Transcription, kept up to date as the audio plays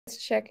Let's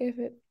check if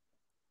it.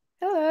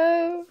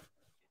 Hello.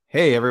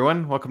 Hey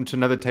everyone, welcome to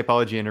another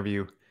typology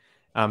interview.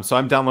 So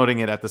I'm downloading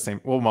it at the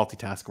same. We'll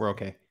multitask. We're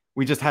okay.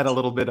 We just had a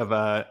little bit of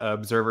a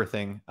observer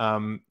thing.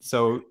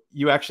 So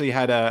you actually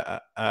had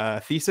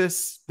a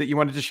thesis that you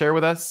wanted to share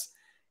with us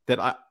that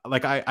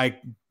I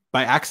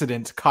by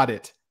accident caught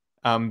it.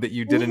 That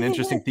you did an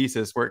interesting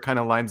thesis where it kind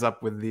of lines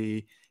up with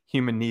the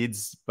human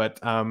needs. But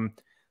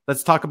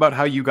let's talk about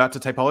how you got to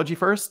typology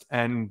first,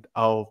 and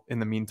I'll in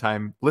the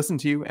meantime listen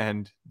to you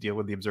and deal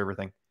with the observer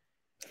thing.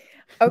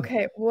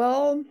 Okay,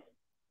 well,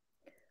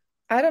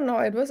 I don't know.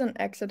 It was an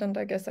accident,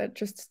 I guess. I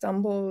just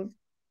stumbled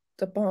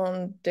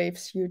upon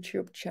Dave's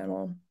YouTube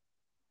channel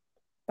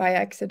by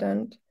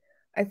accident.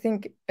 I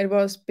think it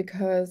was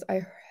because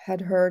I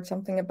had heard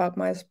something about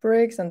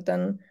Myers-Briggs and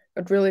then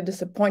got really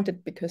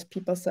disappointed because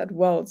people said,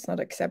 well, it's not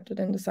accepted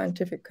in the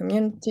scientific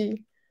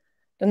community.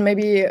 Then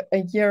maybe a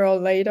year or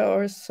later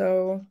or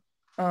so,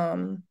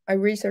 I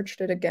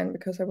researched it again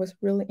because I was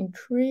really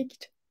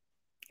intrigued.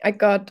 I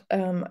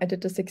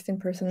did the 16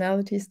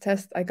 personalities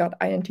test. I got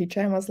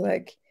INTJ. I was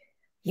like,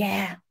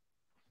 yeah,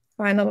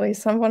 finally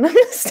someone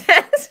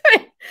understands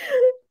me.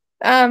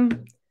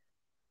 Um,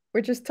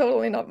 which is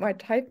totally not my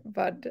type,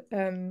 but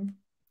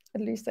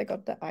at least I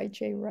got the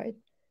IJ right.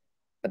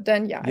 But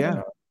then, yeah, I don't Yeah.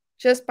 know.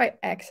 Just by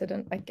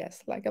accident, I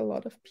guess, like a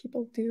lot of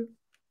people do.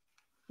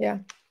 Yeah.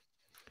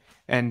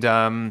 And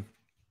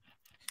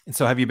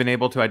so have you been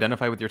able to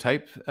identify with your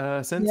type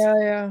since? Yeah,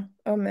 yeah.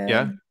 Oh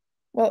Yeah, man.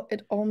 Well,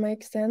 it all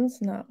makes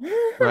sense now.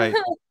 right.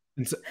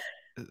 And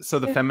so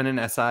the Yeah, feminine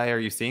SI, are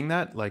you seeing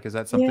that? Like, is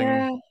that something?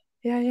 yeah,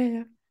 yeah, yeah,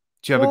 yeah.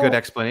 Do you have a good Well,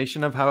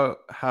 explanation of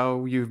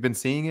how you've been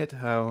seeing it?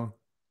 How?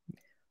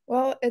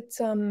 it's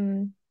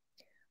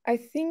I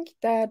think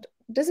that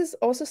this is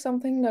also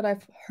something that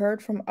I've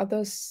heard from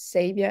other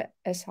savior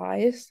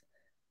SIs.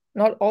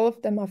 Not all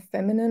of them are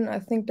feminine. I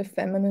think the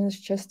feminine is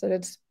just that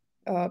it's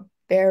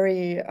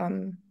very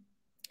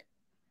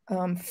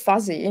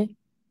fuzzy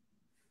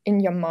in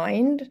your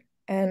mind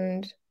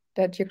and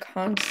that you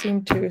can't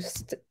seem to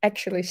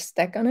actually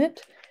stack on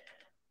it.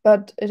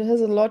 But it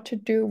has a lot to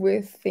do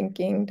with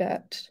thinking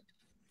that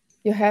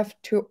you have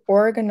to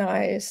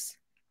organize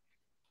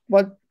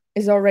what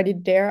is already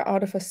there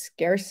out of a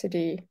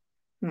scarcity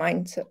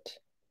mindset.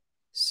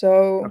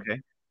 So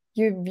Okay.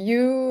 you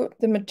view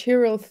the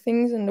material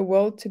things in the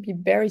world to be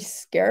very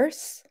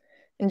scarce,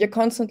 and you're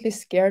constantly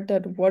scared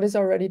that what is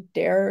already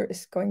there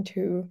is going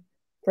to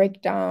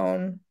break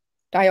down,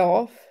 die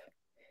off.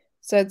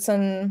 So it's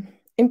an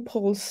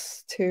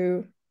impulse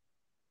to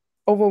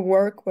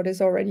overwork what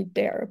is already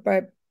there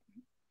by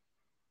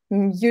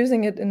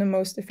using it in the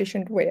most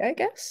efficient way, I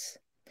guess.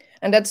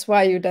 And that's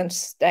why you then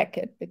stack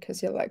it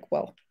because you're like,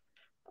 well,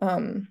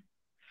 um,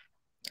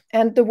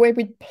 and the way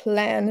we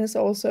plan is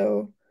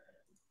also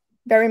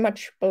very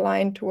much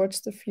blind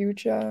towards the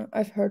future.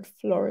 I've heard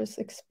Flores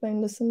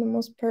explain this in the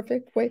most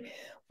perfect way,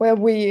 where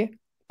we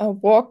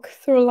walk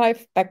through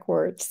life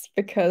backwards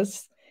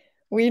because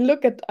we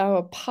look at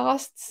our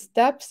past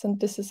steps, and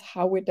this is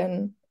how we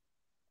then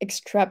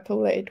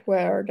extrapolate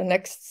where the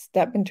next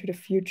step into the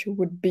future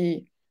would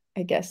be,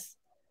 I guess.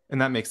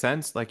 And that makes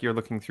sense. Like you're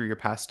looking through your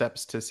past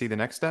steps to see the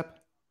next step,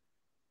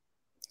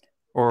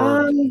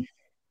 or Um,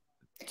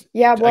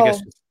 yeah, I guess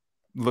well, just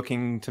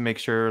looking to make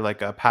sure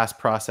like a past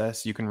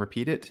process you can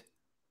repeat it.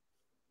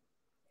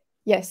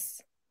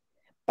 yes.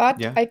 But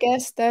Yeah. I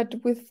guess that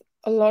with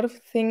a lot of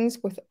things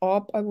with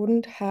op, I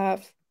wouldn't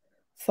have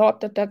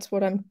thought that that's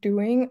what I'm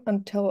doing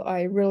until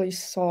I really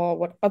saw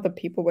what other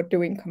people were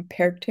doing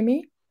compared to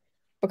me.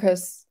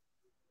 Because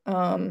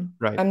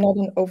Right. I'm not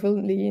an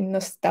overly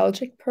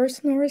nostalgic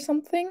person or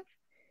something.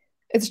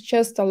 It's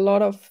just a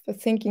lot of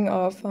thinking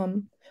of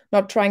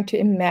not trying to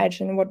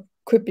imagine what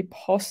could be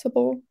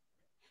possible,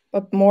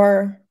 but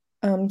more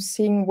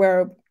seeing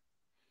where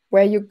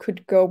you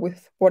could go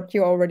with what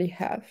you already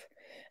have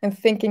and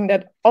thinking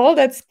that all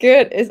that's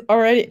good is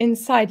already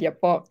inside your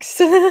box.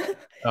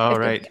 Oh, If that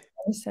right. makes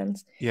any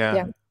sense. Yeah.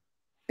 Yeah.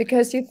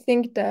 Because you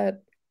think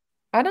that,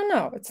 I don't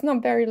know, it's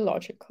not very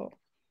logical.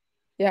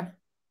 Yeah.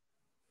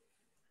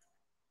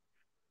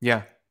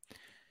 Yeah.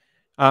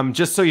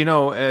 Just so you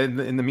know,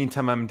 in the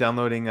meantime, I'm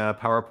downloading a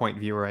PowerPoint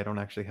viewer. I don't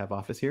actually have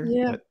Office here,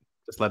 Yeah. but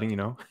just letting you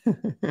know.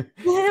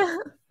 Yeah.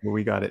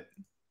 We got it.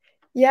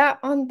 Yeah,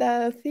 on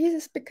the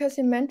thesis, because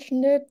you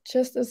mentioned it,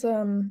 just as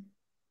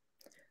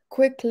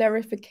quick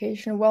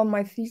clarification, well,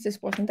 my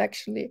thesis wasn't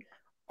actually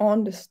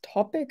on this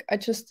topic. I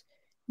just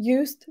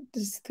used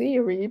this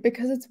theory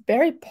because it's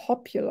very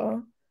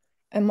popular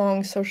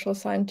among social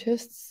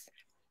scientists.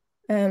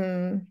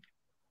 Um,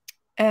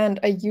 and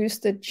I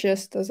used it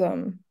just as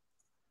a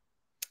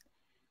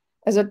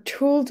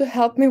tool to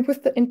help me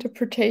with the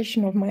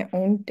interpretation of my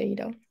own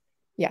data.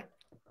 Yeah,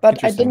 but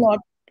I did Interesting. not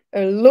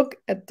look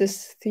at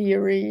this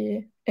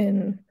theory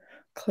in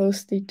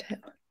close detail.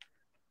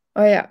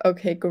 Oh yeah,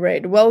 okay,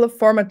 great. Well, the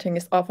formatting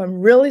is off. I'm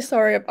really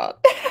sorry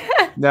about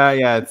that. No,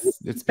 yeah,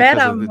 it's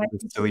because Better of on my the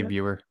silly computer.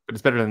 viewer, but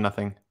it's better than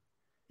nothing.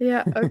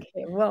 Yeah, I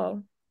okay,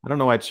 well. don't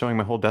know why it's showing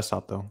my whole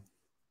desktop though.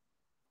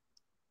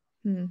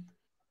 Hmm.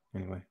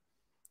 Anyway.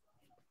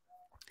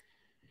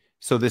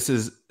 So this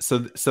is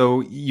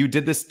so you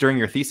did this during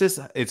your thesis?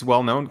 It's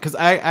well known because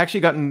I actually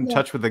got in Yeah.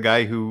 touch with the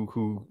guy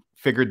who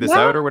figured this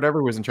Yeah, out or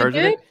whatever, was in you charge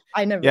of did? it.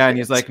 I never Yeah, and did.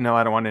 he's like, "No,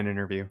 I don't want an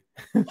interview."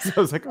 So I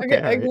was like, Okay, "Okay,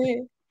 all right."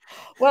 okay.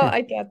 Well, I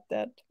get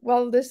that.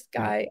 Well, this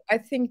Yeah. guy, I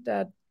think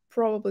that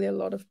probably a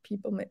lot of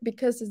people may,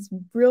 because it's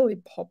really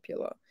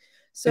popular.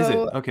 Is it?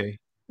 So, Okay.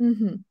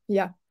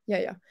 yeah, yeah,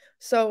 yeah.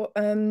 So,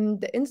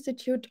 the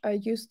institute I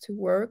used to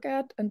work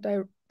at and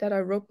that I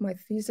wrote my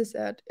thesis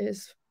at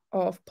is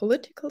of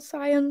political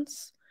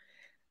science.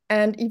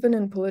 And even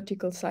in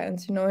political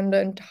science, in the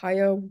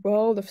entire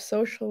world of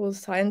social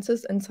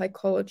sciences and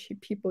psychology,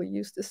 people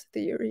use this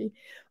theory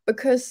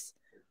because,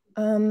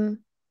 um,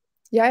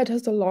 yeah, it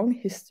has a long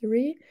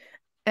history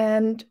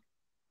and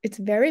it's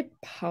very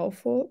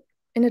powerful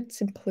in its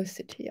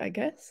simplicity, I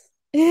guess.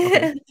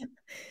 Okay.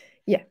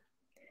 Yeah.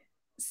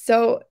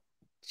 So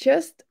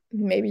just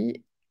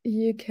maybe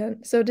you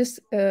can, so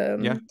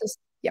Yeah.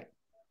 yeah.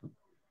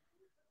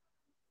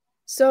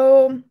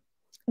 So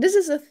this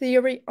is a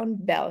theory on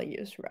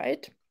values,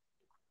 right?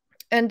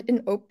 And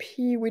in OP,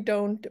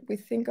 we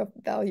think of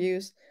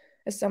values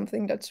as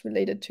something that's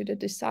related to the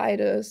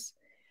deciders.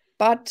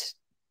 But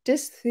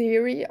this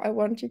theory, I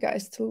want you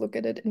guys to look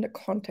at it in the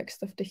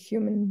context of the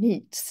human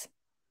needs.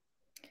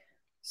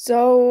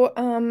 So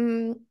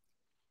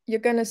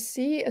you're gonna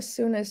see as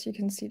soon as you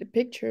can see the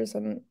pictures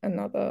on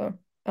another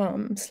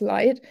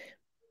slide.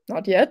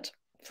 Not yet.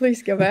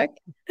 Please go back.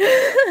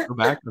 Go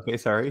back. Okay,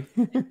 sorry.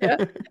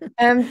 Yeah.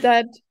 And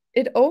that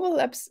it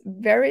overlaps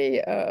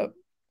very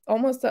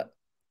almost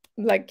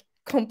like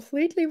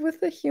completely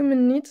with the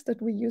human needs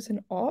that we use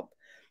in OP.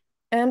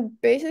 And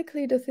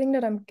basically, the thing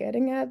that I'm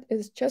getting at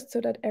is just so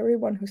that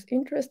everyone who's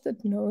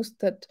interested knows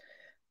that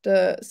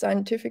the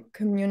scientific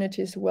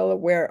community is well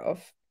aware of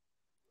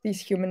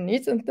these human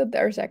needs and that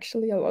there's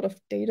actually a lot of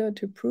data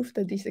to prove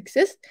that these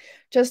exist,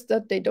 just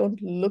that they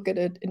don't look at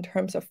it in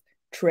terms of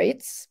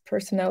traits,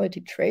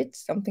 personality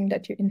traits, something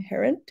that you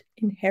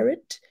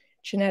inherit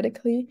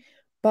genetically,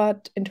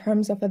 but in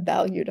terms of a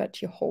value that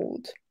you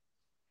hold.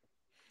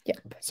 Yep.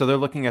 So they're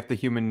looking at the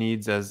human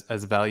needs as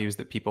values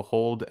that people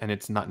hold, and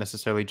it's not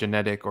necessarily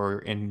genetic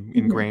or Mhm.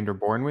 ingrained or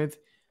born with.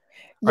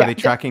 Are Yeah. they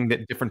tracking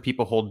that different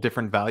people hold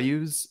different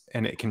values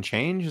and it can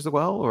change as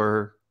well,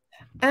 or?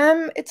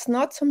 It's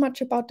not so much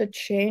about the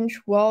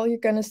change. Well, you're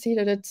gonna see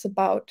that it's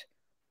about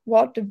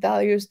what the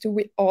values do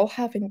we all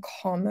have in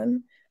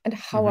common and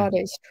how Mhm. are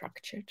they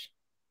structured.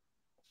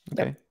 Yep.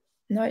 Okay,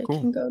 Now you cool.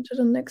 can go to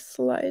the next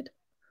slide.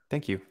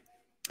 Thank you.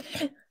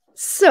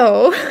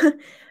 So,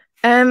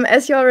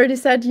 as you already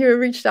said, you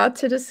reached out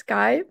to this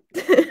guy.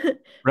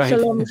 Right.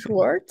 Shalom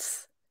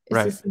Schwartz is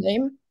Right. his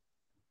name.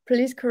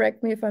 Please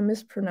correct me if I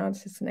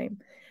mispronounce his name.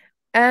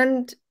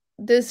 And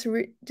this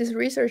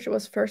research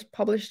was first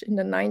published in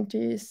the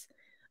 90s,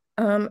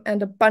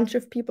 and a bunch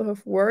of people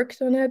have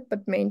worked on it,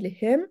 but mainly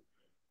him.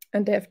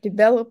 And they have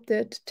developed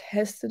it,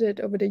 tested it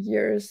over the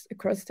years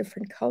across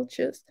different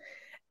cultures.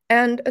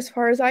 And as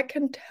far as I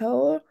can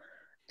tell,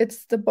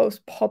 it's the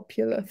most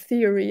popular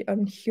theory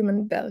on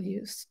human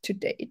values to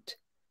date.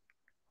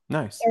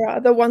 Nice. There are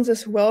other ones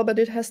as well, but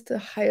it has the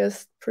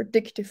highest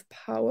predictive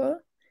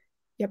power.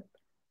 Yep.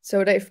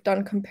 So they've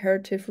done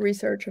comparative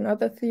research on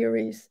other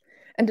theories.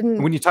 And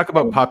then When you talk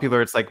about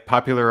popular, it's like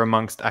popular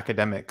amongst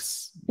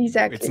academics. It's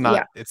exactly, not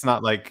yeah. it's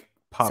not like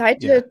pop, yeah,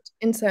 Cited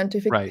in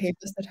scientific right.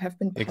 papers that have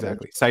been published.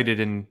 Exactly. Cited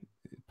in,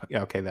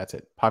 yeah, okay, that's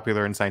it.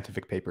 Popular in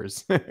scientific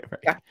papers. Right.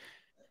 Yeah.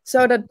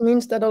 So Yeah. that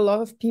means that a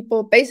lot of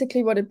people,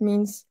 basically what it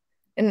means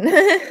in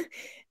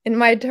in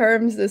my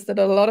terms is that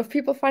a lot of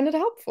people find it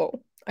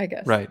helpful, I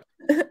guess. Right.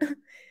 And Right.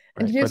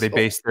 Or they useful.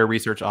 base their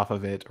research off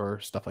of it or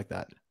stuff like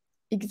that.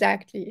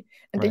 Exactly.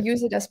 And they Right.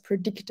 use it as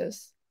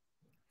predictors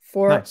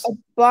for a Nice.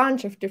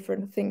 bunch of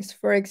different things.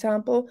 For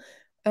example,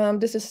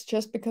 this is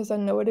just because I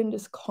know it in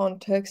this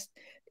context.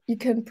 You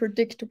can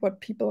predict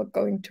what people are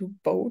going to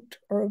vote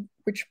or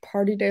which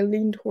party they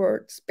lean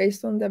towards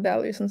based on their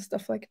values and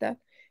stuff like that.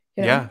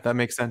 You know? Yeah, that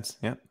makes sense.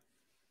 Yeah.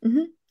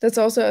 That's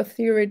also a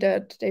theory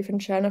that Dave and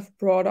Chan have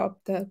brought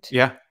up that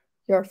Yeah.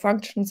 your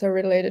functions are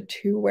related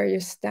to where you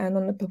stand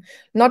on the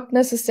not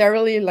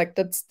necessarily like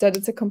that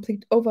it's a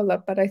complete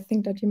overlap, but I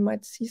think that you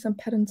might see some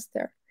patterns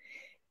there.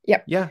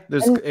 Yeah. Yeah.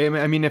 And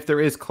I mean, if there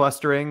is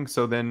clustering,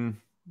 so then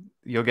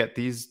you'll get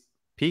these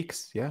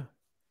peaks. Yeah,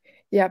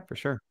 yeah. for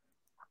sure.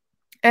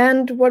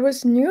 And what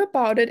was new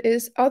about it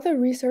is other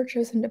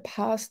researchers in the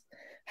past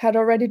had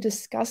already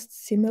discussed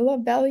similar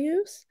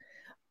values,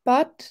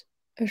 but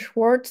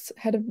Schwartz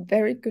had a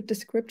very good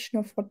description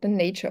of what the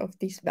nature of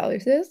these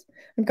values is.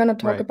 I'm going to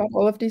talk Right. about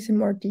all of these in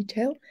more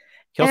detail.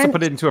 He also And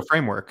put it into a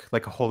framework,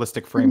 like a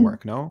holistic mhm,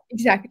 framework, no?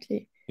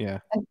 exactly. Yeah.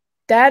 And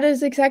that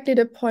is exactly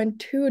the point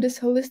too. This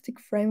holistic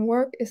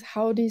framework is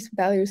how these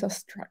values are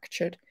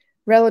structured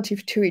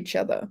relative to each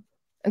other.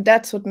 And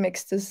that's what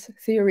makes this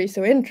theory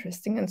so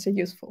interesting and so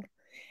useful.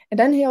 And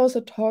then he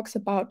also talks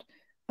about,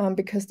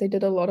 because they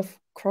did a lot of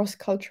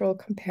cross-cultural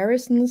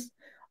comparisons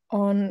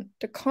on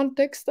the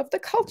context of the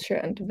culture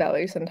and the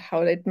values and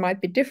how they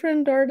might be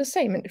different or the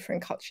same in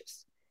different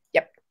cultures.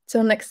 Yep.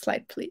 So next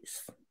slide,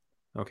 please.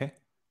 Okay.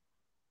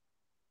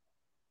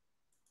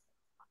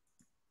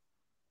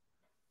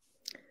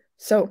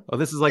 So Oh,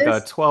 this is like a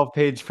this,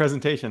 12-page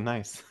presentation.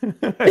 Nice. I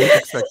didn't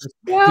expect this.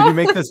 Did yeah, you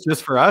make this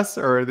just for us,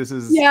 or this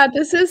is? yeah,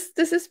 this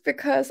is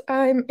because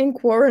I'm in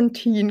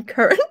quarantine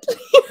currently.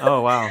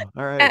 Oh, wow.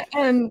 All right.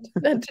 And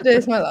today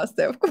is my last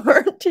day of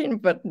quarantine,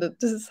 but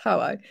this is how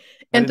I I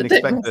didn't entertain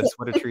expect myself. this.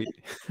 What a treat.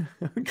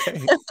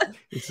 Okay.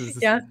 This is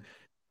Yeah,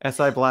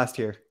 SI blast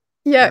here.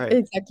 All yeah, right.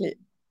 exactly.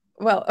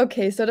 Well,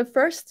 okay, so the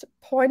first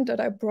point that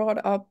I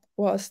brought up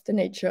was the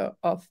nature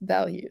of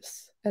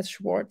values, as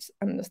Schwartz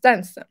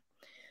understands them.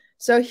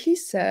 So he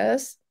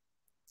says,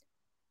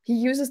 he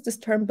uses this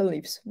term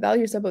beliefs.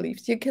 Values are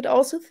beliefs. You could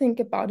also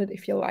think about it,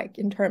 if you like,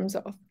 in terms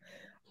of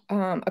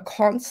a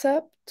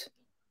concept,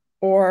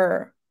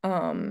 or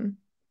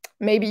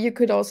maybe you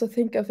could also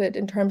think of it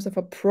in terms of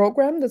a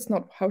program. That's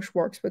not how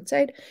Schwartz would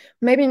say it.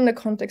 Maybe in the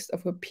context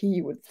of a P,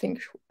 you would think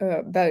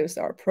values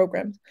are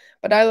programs.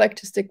 But I like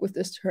to stick with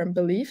this term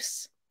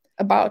beliefs,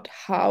 about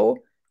how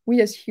we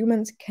as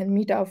humans can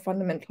meet our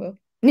fundamental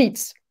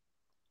needs.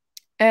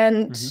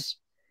 And Mm-hmm.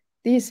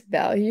 these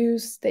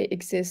values, they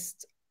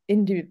exist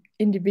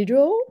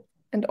individual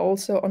and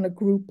also on a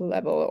group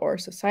level or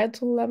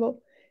societal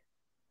level.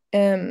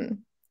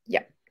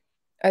 Yeah,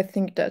 I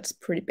think that's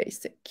pretty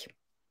basic.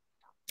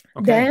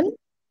 Okay. Then,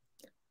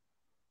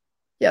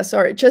 yeah,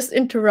 sorry, just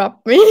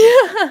interrupt me.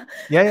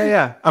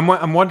 Yeah.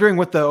 I'm wondering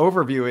what the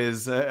overview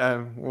is.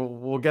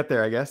 We'll get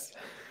there, I guess.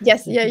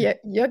 Yes, yeah,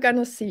 you're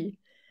gonna see.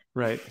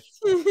 Right.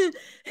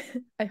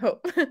 I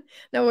hope.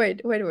 No,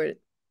 wait.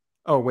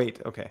 Oh, wait.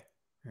 Okay.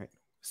 All right.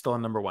 Still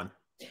on number one.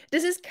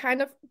 This is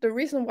kind of the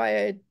reason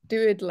why I do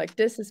it like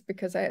this, is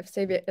because I have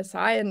Xavier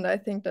SI, and I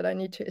think that I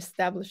need to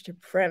establish the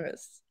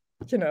premise,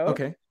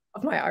 Okay.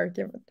 of my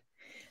argument.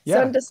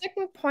 So Yeah. the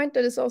second point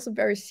that is also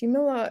very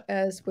similar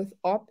as with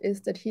Op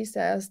is that he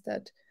says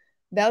that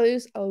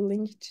values are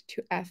linked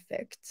to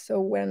affect. So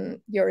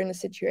when you're in a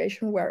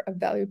situation where a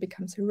value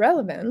becomes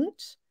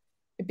irrelevant,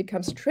 it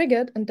becomes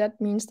triggered, and that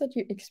means that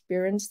you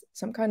experience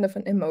some kind of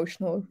an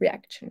emotional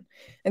reaction.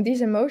 And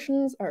these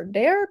emotions are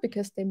there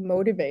because they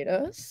motivate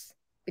us,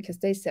 because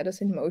they set us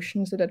in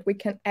motion so that we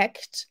can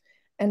act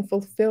and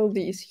fulfill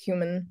these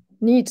human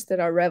needs that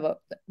are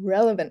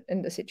relevant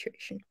in the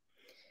situation.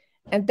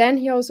 And then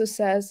he also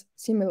says,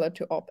 similar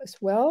to Op as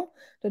well,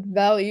 that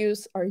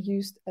values are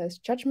used as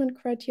judgment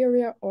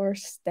criteria or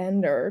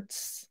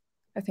standards.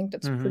 I think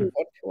that's Mm-hmm. pretty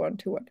one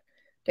to what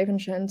Dave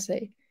and Shan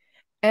say.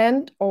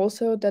 And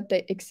also that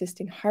they exist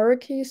in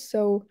hierarchies.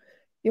 So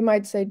you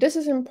might say, this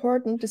is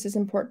important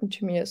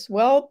to me as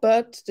well,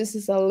 but this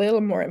is a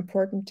little more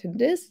important to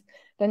this.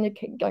 Then you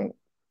can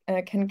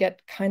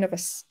get kind of a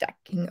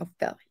stacking of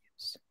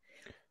values.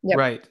 Yep.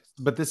 Right.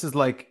 But this is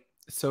like,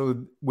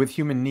 so with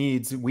human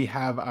needs, we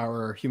have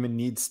our human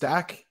needs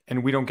stack,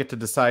 and we don't get to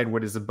decide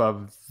what is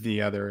above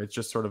the other. It's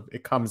just sort of,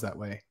 it comes that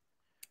way.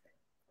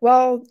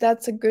 Well,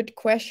 that's a good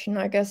question.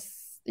 I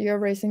guess you're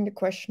raising the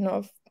question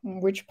of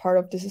which part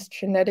of this is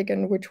genetic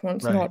and which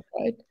one's Right. not,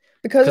 right?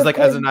 Because Because of like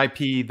as course, an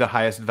IP, the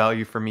highest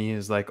value for me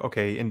is like,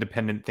 okay,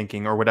 independent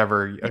thinking or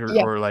whatever,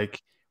 yeah, or like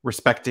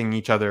respecting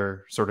each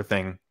other sort of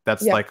thing.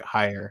 That's yeah, like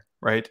higher,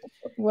 right?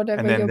 whatever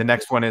And then your the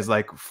next one is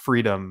like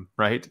freedom,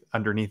 right?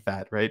 Underneath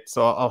that, right?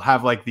 So I'll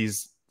have like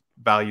these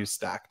values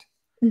stacked,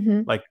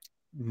 hmm like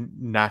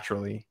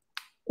naturally.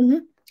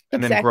 hmm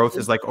And then growth exactly.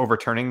 is like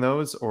overturning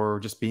those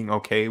or just being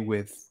okay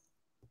with,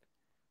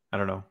 I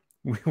don't know.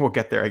 We'll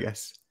get there, I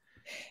guess.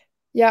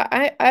 Yeah,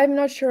 I'm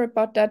not sure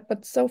about that,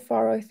 but so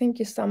far I think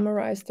you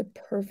summarized it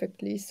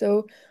perfectly.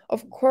 So,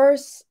 of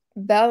course,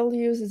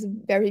 values is a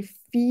very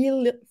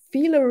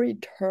feelery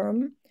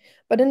term,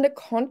 but in the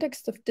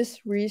context of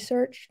this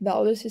research,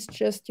 values is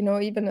just,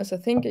 even as a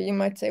thinker, you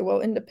might say, well,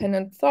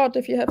 independent thought,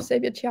 if you have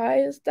Xavier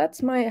TI, is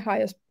that's my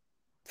highest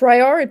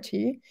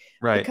priority,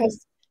 Right.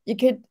 because you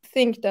could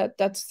think that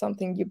that's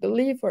something you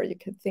believe, or you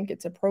could think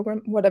it's a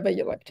program, whatever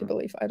you like to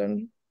believe. I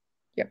don't,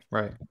 yeah,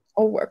 Right.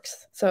 all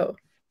works. So,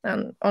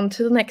 on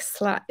to the next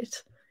slide.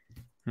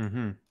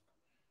 Mm-hmm.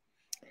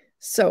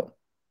 So,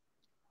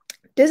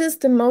 this is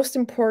the most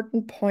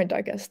important point,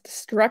 I guess, the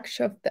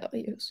structure of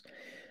values.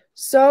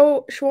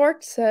 So,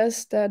 Schwartz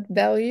says that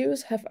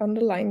values have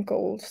underlying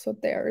goals. So,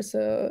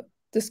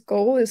 this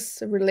goal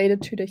is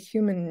related to the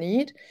human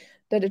need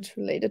that it's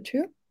related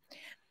to.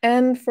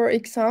 And for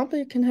example,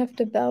 you can have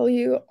the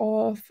value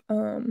of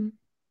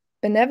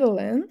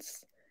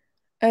benevolence.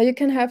 You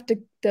can have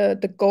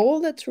the goal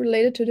that's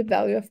related to the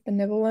value of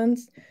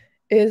benevolence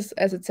is,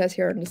 as it says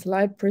here on the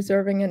slide,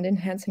 preserving and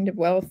enhancing the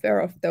welfare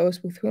of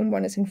those with whom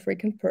one is in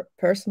frequent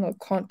personal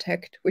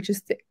contact, which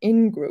is the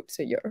in-group,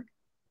 so your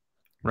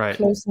Right.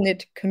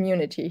 close-knit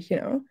community.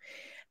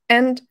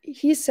 And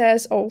he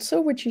says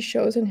also, which he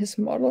shows in his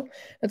model,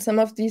 that some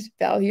of these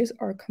values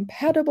are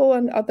compatible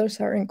and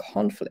others are in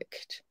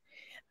conflict.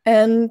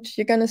 And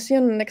you're going to see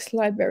on the next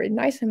slide very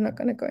nice. I'm not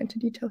going to go into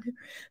detail here.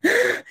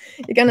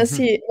 You're going to Mm-hmm.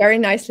 see very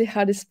nicely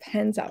how this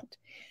pans out.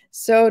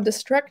 So the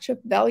structure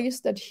of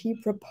values that he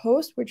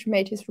proposed, which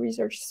made his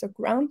research so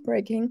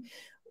groundbreaking,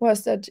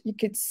 was that you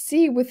could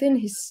see within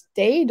his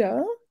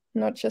data,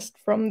 not just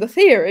from the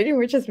theory,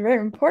 which is very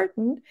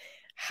important,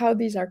 how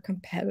these are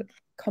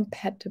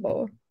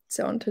compatible.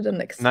 So on to the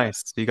next slide.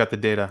 Nice. So you got the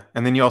data.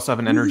 And then you also have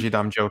an energy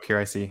dumb joke here,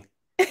 I see,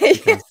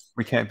 because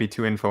we can't be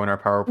too info in our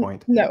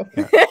PowerPoint. No.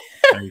 Yeah.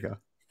 There you go.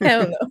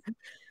 Hell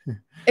no.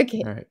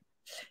 Okay. All right.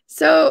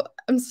 So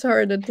I'm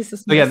sorry that this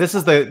is So yeah,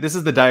 messed this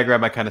is the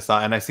diagram I kind of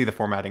saw, and I see the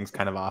formatting's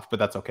kind of off, but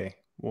that's okay.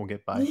 We'll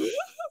get by. up.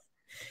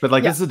 But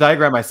like Yeah. this is a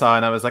diagram I saw,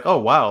 and I was like, oh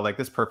wow, like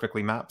this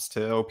perfectly maps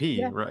to OP,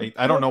 Yeah. right? It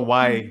I don't know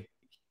perfectly. why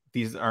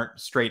these aren't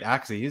straight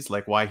axes,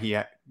 like why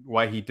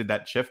he did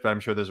that shift, but I'm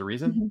sure there's a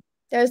reason.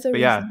 There's a But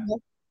yeah, reason. Yeah.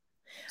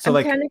 so I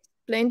like can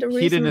explain the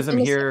reason hedonism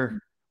in a here,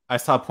 second. I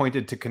saw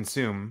pointed to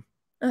consume,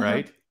 Uh-huh.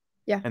 right?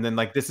 Yeah. And then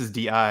like this is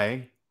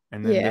DI,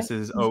 and then Yeah. this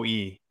is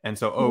OE, and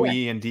so Yeah.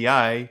 OE and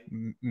DI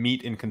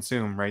meet and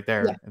consume right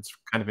Yeah. there. It's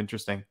kind of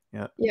interesting.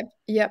 Yeah. Yep.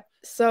 Yep.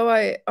 So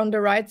I on the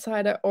right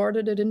side I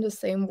ordered it in the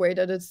same way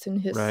that it's in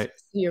his Right.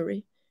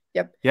 theory.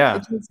 Yep. You Yeah.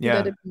 can see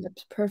that Yeah. it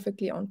maps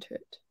perfectly onto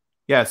it.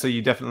 Yeah, so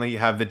you definitely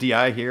have the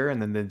DI here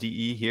and then the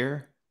DE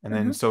here. And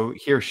then Uh-huh. so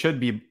here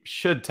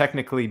should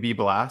technically be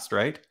blast,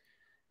 right?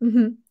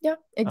 Yeah,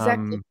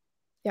 exactly. Um,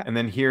 Yeah. and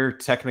then here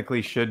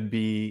technically should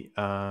be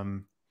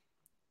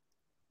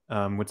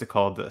what's it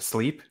called?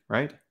 Sleep,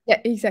 right? Yeah,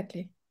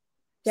 exactly.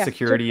 Yeah. Took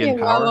Security me a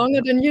and while power.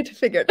 longer than you to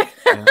figure it.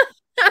 Yeah.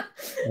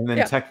 And then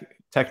Yeah.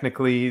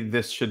 technically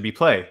this should be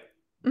play.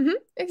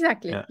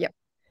 Exactly. Yeah. Yeah.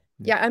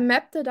 Yeah, I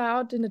mapped it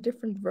out in a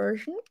different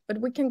version, but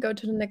we can go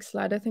to the next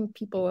slide. I think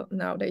people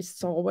nowadays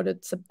saw what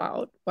it's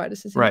about, why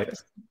this is Right.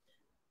 interesting.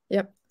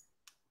 Yep.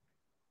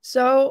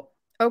 So,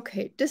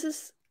 okay, this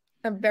is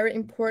a very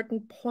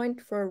important point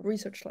for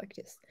research like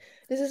this.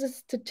 This is a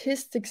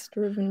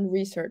statistics-driven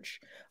research.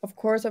 Of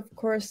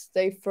course,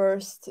 they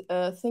first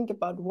think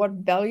about what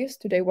values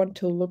do they want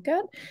to look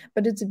at,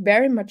 but it's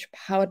very much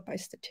powered by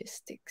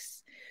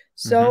statistics.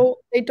 Mm-hmm. So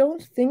they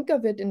don't think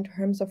of it in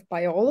terms of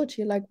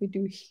biology like we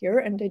do here,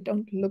 and they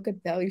don't look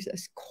at values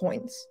as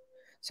coins.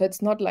 So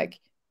it's not like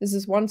this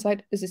is one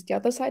side, this is the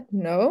other side.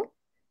 No.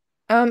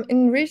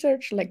 In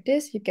research like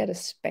this, you get a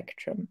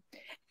spectrum,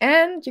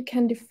 and you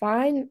can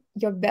define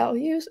your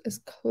values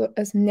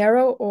as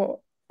narrow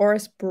or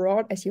as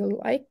broad as you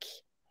like.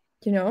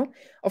 You know,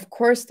 of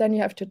course, then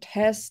you have to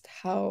test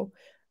how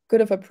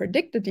good of a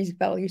predictor these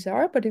values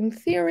are. But in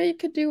theory, you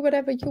could do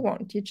whatever you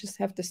want. You just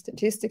have the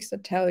statistics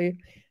that tell you,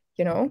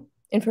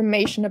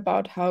 information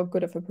about how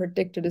good of a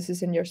predictor this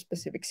is in your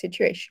specific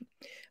situation.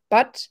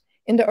 But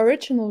in the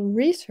original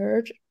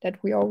research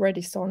that we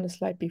already saw on the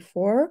slide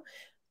before,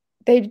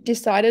 they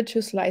decided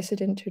to slice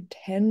it into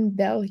 10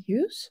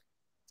 values,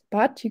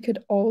 but you could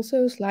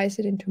also slice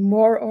it into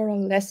more or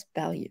less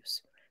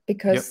values Yep.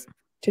 because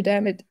to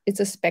them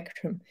it's a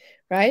spectrum,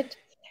 right?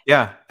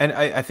 Yeah, and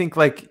I think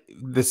like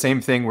the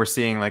same thing we're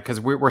seeing, like because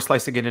we're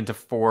slicing it into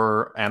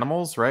 4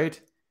 animals, right?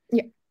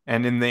 Yeah.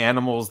 And in the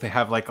animals, they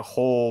have like a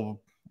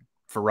whole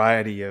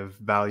variety of Yeah.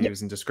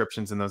 values and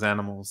descriptions in those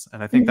animals.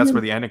 And I think that's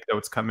where the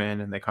anecdotes come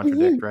in and they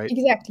contradict, right?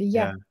 Exactly.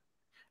 Yeah. Yeah.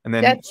 And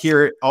then That's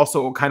here it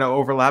also kind of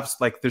overlaps.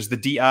 Like there's the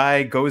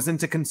DI goes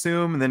into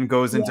consume and then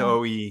goes into yeah.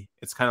 OE.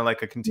 It's kind of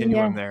like a Yeah.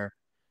 continuum there.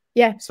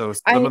 Yeah. So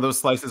some I of those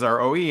slices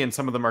are OE and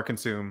some of them are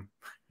consume.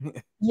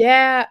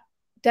 yeah,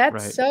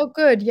 that's Right. so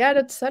good. Yeah,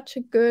 that's such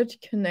a good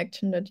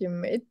connection that you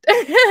made.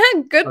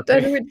 Good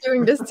that Okay. we're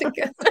doing this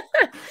together.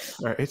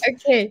 Right.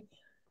 Okay.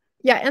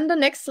 Yeah, and the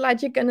next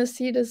slide you're gonna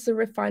see this the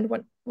refined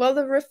one. Well,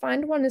 the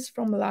refined one is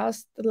from the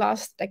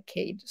last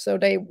decade. So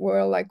they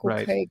were like,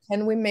 Right. okay,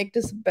 can we make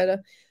this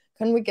better?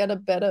 Can we get a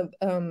better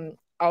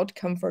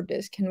outcome for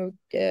this? Can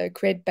we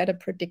create better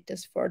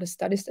predictors for the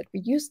studies that we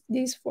use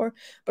these for?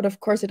 But of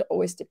course, it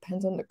always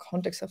depends on the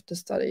context of the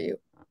study,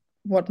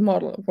 what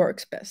model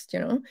works best, you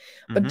know.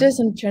 But Mm-hmm. this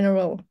in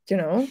general,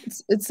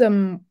 it's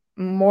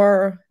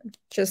more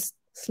just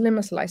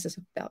slimmer slices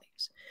of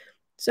values.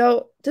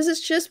 So this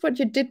is just what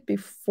you did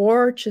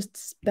before, just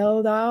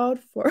spelled out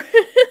for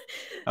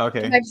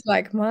Okay. types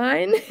like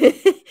mine.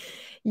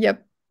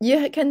 Yep.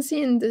 You can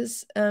see in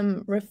this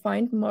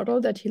refined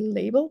model that he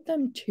labeled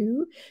them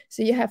too.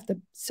 So you have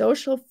the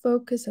social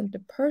focus and the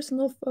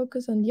personal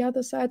focus on the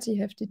other side. So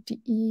you have the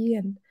DE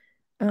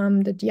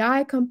and the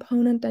DI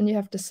component. Then you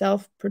have the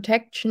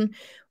self-protection,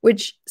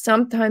 which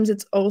sometimes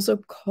it's also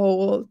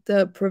called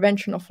the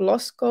prevention of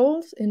loss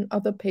goals in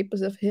other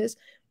papers of his.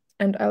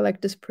 And I like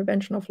this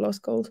prevention of loss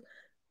goals.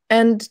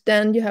 And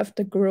then you have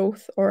the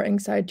growth or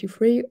anxiety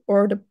free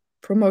or the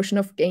promotion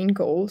of gain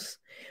goals.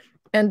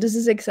 And this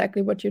is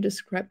exactly what you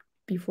described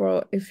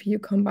before. If you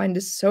combine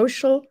the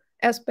social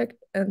aspect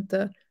and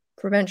the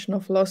prevention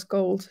of loss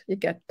goals, you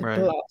get the Right.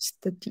 blast,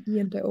 the DE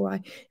and the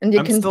OI. And you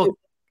I'm can do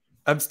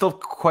still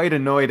quite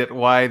annoyed at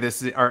why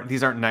these aren't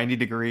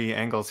 90-degree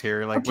angles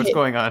here. Like what's okay.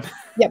 going on?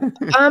 Yep.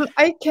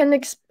 I can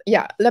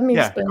let me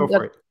Yeah, explain go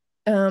for it.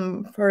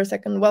 that for a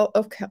second. Well,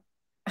 okay.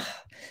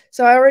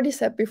 So I already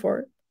said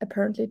before,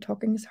 apparently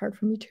talking is hard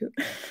for me too.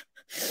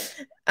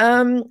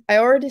 I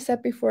already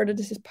said before that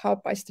this is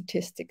powered by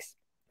statistics,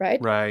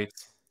 right? Right.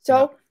 Yeah.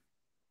 So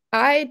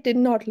I did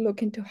not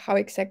look into how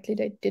exactly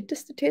they did the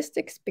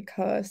statistics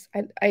because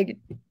I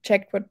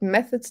checked what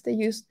methods they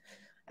used.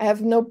 I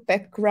have no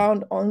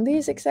background on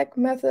these exact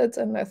methods,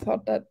 and I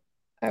thought that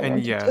I And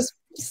want to yeah, just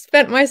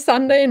spent my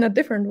Sunday in a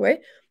different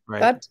way. Right.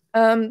 But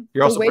You're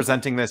the also way,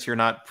 presenting this. You're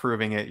not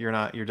proving it.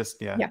 You're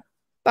just, yeah. yeah.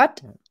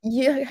 But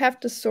Yeah. you have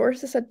the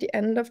sources at the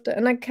end of the,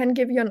 and I can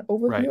give you an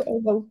overview Right.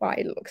 over why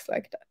it looks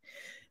like that.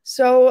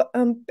 So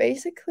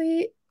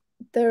basically,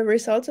 the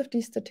results of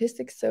these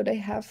statistics, so they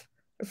have,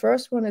 the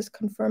first one is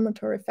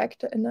confirmatory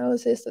factor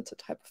analysis. That's a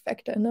type of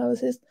factor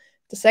analysis.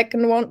 The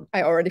second one,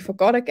 I already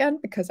forgot again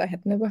because I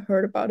had never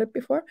heard about it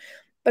before.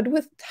 But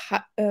with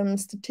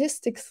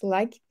statistics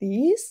like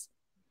these,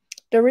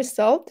 the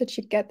result that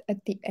you get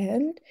at the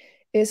end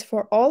is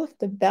for all of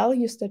the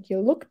values that you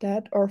looked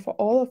at, or for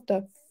all of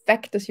the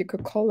factors, you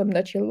could call them,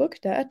 that you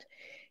looked at,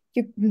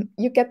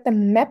 you get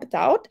them mapped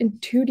out in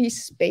 2D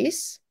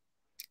space,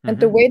 and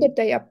the Mm-hmm. way that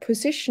they are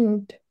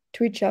positioned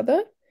to each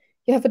other,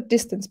 you have a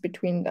distance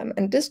between them.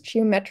 And this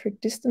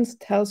geometric distance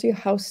tells you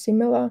how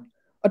similar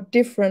or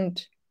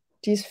different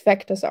these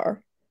factors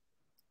are.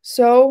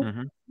 So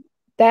Mm-hmm.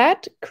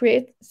 that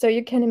creates, so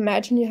you can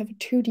imagine you have a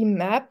 2D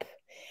map,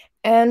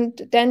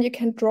 and then you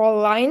can draw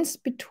lines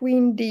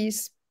between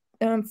these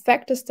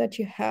factors that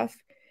you have,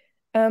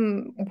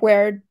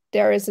 where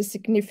there is a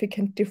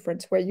significant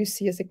difference, where you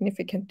see a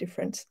significant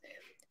difference.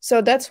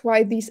 So that's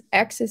why these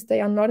axes, they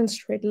are not in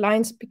straight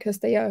lines, because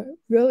they are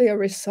really a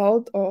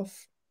result of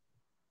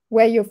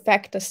where your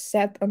factors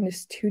set on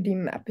this 2D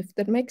map, if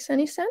that makes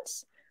any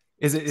sense.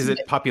 Is So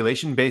it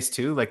population based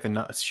too? Like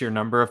the sheer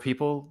number of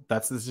people?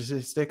 That's the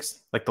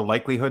statistics? Like the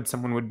likelihood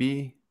someone would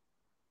be?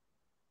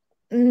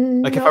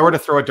 Like if I were no, to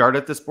throw a dart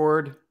at this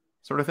board,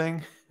 sort of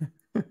thing?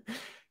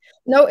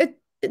 no, it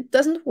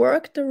doesn't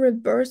work the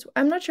reverse.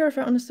 I'm not sure if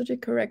I understood you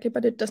correctly,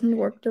 but it doesn't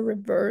work the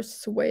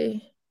reverse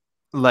way.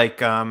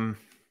 Like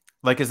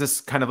is this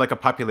kind of like a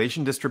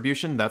population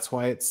distribution? That's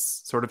why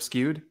it's sort of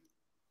skewed?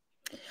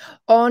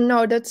 Oh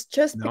no, that's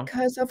just No?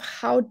 because of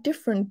how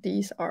different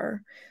these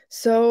are.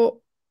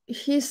 So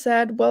he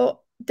said,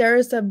 well, there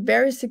is a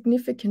very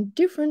significant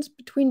difference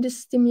between the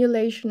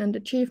stimulation and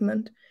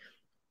achievement,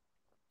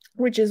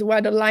 which is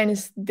why the line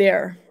is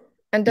there.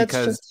 And that's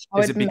Because just how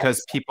is it it because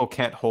maps. people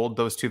can't hold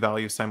those two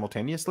values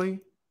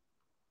simultaneously?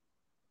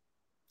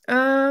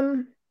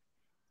 Um,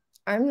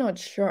 I'm not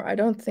sure. I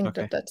don't think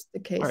Okay. that that's the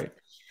All case. right.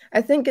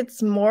 I think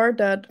it's more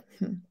that,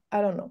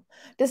 I don't know.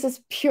 This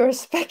is pure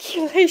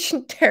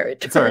speculation It's all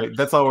territory. right.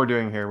 That's all we're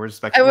doing here. We're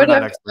just I we're would not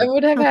have I experts.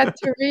 would have had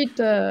to read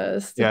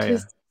the Yeah, yeah.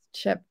 statistics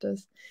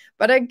chapters.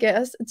 But I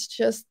guess it's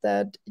just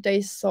that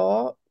they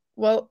saw,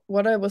 well,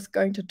 what I was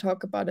going to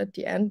talk about at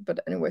the end, but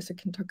anyways, I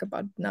can talk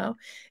about it now,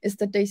 is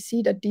that they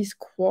see that these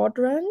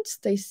quadrants,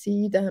 they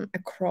see them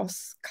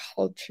across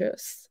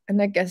cultures.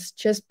 And I guess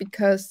just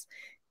because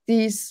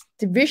these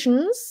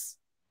divisions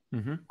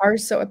Mm-hmm. are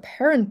so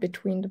apparent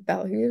between the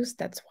values,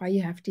 that's why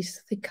you have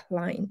these thick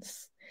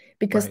lines,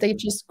 because Right. they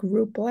just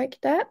group like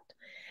that.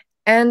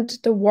 And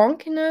the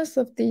wonkiness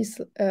of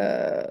these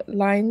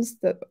lines,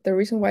 the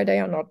reason why they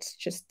are not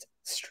just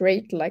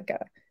straight like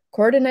a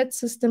coordinate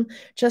system,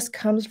 just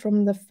comes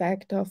from the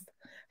fact of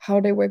how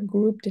they were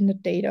grouped in the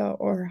data,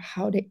 or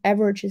how the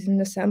averages in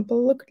the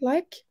sample looked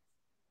like.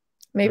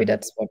 Maybe Mm-hmm.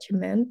 that's what you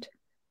meant,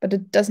 but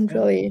it doesn't Yeah.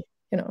 really,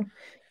 you know.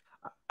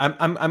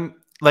 I'm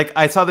like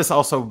I saw this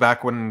also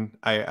back when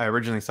I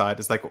originally saw it.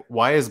 It's like,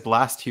 why is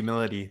blast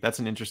humility? That's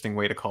an interesting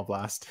way to call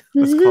blast.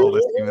 Let's call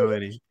this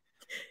humility.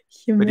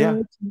 But yeah.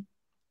 Humility.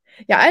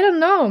 Yeah, I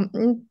don't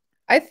know.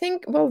 I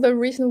think, well, the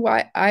reason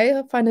why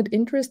I find it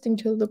interesting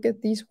to look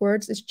at these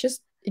words is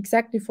just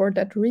exactly for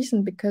that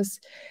reason, because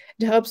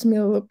it helps me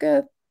look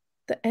at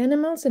the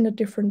animals in a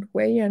different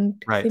way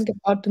and Right. think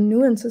about the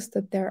nuances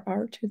that there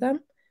are to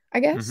them, I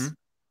Mm-hmm. guess.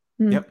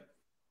 Hmm. Yep.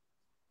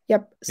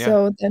 Yep. Yeah.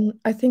 So then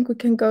I think we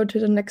can go to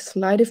the next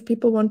slide. If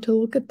people want to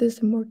look at this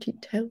in more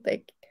detail,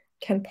 they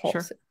can pause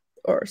Sure. it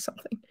or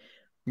something.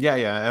 Yeah,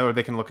 yeah. Or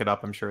they can look it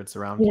up. I'm sure it's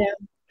around. Yeah.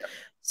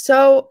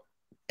 So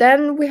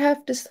then we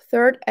have this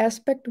third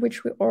aspect,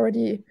 which we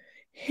already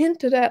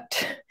hinted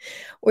at,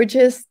 which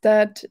is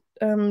that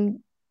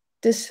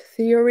this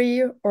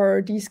theory,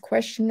 or these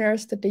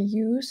questionnaires that they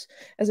use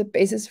as a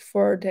basis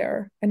for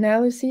their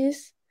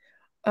analyses,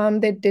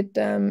 they did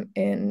them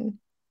in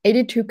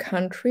 82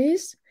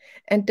 countries,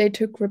 and they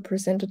took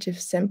representative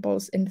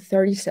samples in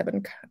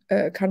 37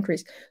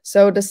 countries.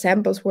 So the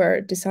samples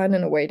were designed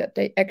in a way that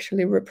they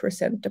actually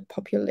represent the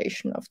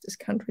population of this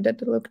country that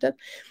they looked at.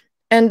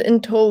 And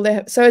in total, they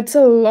have, so it's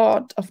a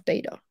lot of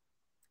data.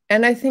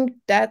 And I think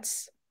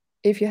that's,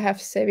 if you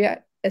have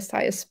Xavier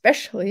SI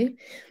especially,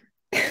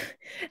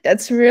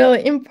 that's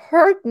really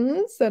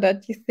important, so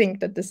that you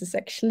think that this is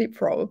actually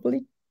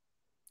probably,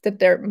 that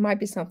there might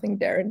be something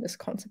there in this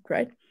concept,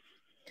 right?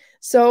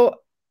 So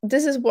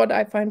this is what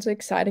I find so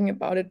exciting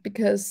about it,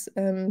 because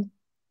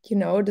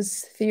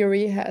this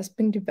theory has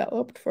been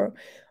developed for,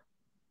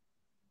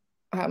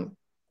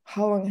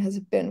 how long has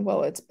it been?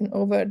 Well, it's been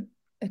over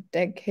a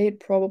decade,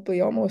 probably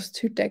almost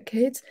 2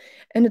 decades,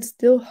 and it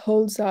still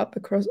holds up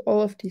across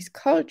all of these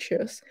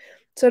cultures.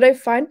 So they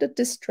find that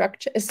this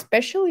structure,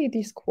 especially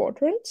these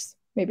quadrants,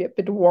 maybe a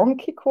bit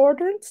wonky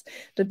quadrants,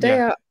 that they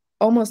Yeah. are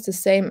almost the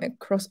same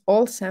across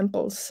all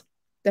samples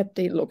that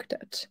they looked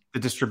at. The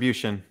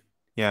distribution.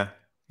 Yeah.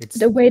 It's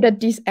the way that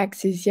these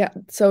axes, yeah,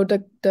 so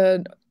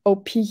the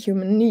OP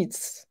human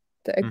needs,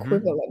 the mm-hmm.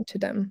 equivalent to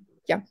them.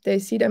 Yeah, they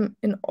see them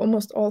in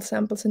almost all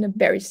samples in a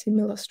very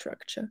similar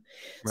structure.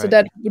 So Right.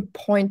 that would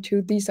point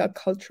to these are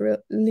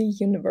culturally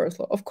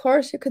universal. Of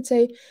course, you could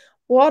say,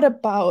 what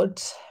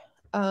about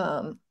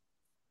a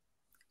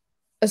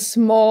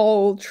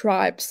small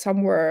tribe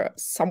somewhere?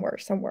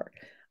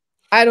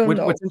 I don't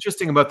know. What's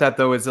interesting about that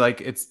though is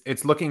like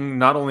it's looking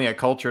not only at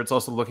culture, it's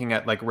also looking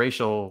at like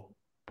racial.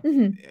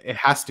 Mhm. It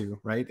has to,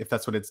 right? If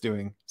that's what it's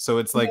doing. So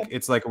Yeah.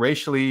 it's like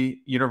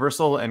racially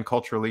universal and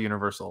culturally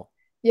universal.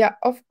 Yeah,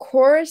 of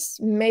course,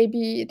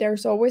 maybe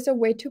there's always a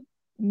way to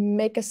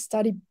make a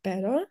study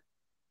better,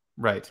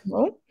 Right.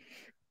 no?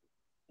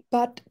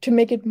 But to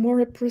make it more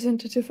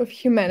representative of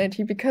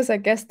humanity, because I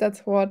guess that's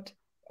what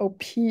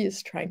OP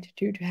is trying to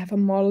do, to have a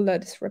model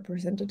that is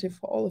representative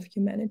for all of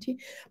humanity.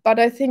 But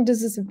I think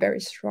this is a very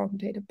strong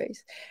database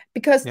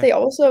because Yeah. they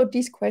also,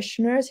 these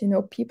questionnaires,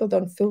 people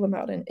don't fill them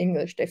out in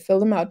English, they fill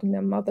them out in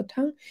their mother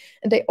tongue.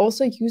 And they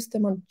also use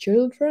them on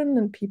children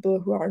and people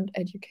who aren't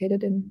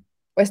educated in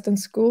Western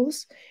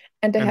schools.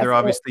 And they And have they're their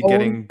obviously own,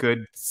 getting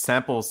good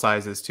sample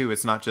sizes too.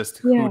 It's not just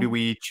who yeah. do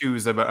we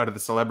choose out of the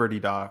celebrity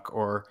doc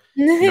or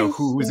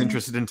who's Yeah.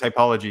 interested in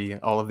typology,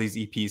 all of these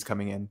EPs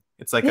coming in.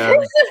 It's like a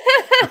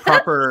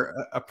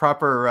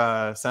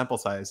proper sample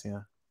size,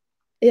 yeah.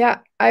 Yeah,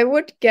 I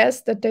would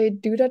guess that they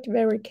do that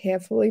very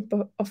carefully,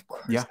 but of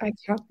course Yeah. I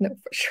can't know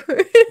for sure.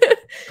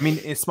 I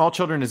mean, small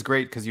children is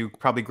great because you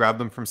probably grab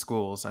them from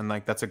schools and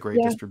like that's a great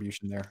Yeah.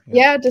 distribution there. Yeah.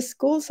 Yeah, the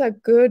schools are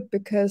good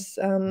because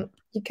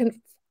you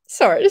can,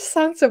 sorry, this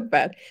sounds so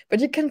bad, but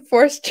you can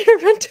force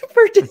children to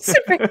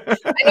participate.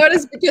 I know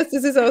this because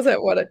this is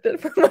also what I did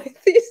for my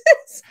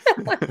thesis.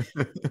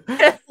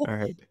 All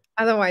right.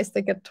 Otherwise,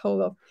 they get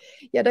told off.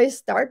 Yeah, they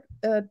start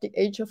at the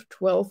age of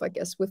 12, I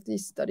guess, with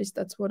these studies.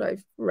 That's what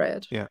I've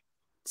read. Yeah.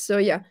 So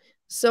yeah,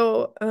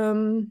 so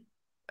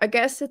I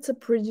guess it's a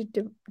pretty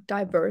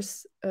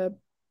diverse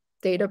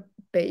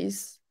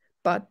database,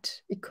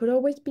 but it could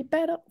always be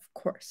better, of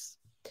course.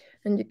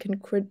 And you can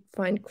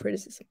find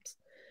criticisms.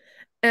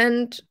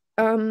 And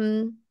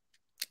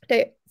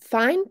they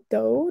find,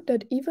 though,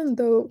 that even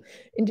though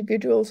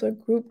individuals or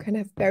group can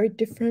have very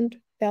different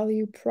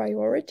value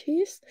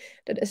priorities,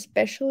 that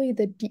especially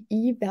the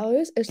DE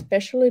values,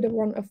 especially the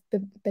one of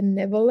the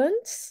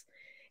benevolence,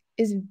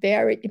 is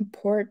very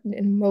important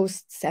in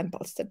most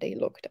samples that they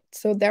looked at.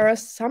 So there are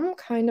some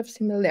kind of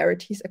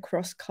similarities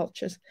across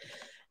cultures.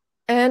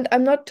 And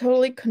I'm not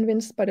totally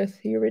convinced by the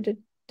theory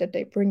that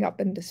they bring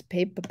up in this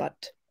paper,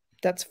 but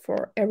that's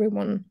for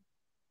everyone's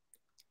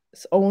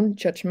own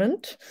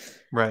judgment.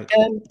 Right.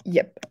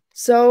 Yep.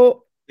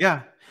 So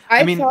Yeah.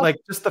 I I mean, thought, like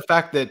just the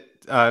fact that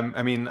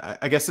I mean,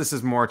 I guess this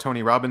is more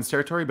Tony Robbins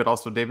territory, but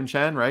also David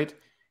Chan, right?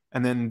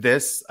 And then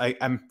this,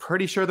 I'm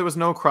pretty sure there was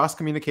no cross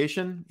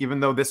communication, even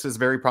though this is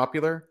very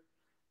popular.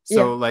 yeah,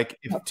 So like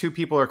if two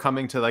people are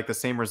coming to like the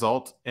same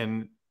result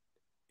and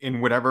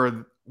in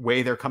whatever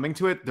way they're coming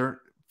to it,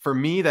 there for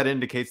me that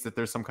indicates that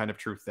there's some kind of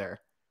truth there.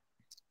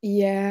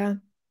 yeah.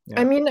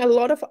 I Yeah. mean, a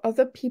lot of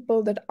other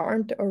people that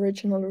aren't the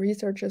original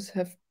researchers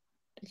have,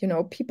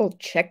 people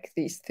check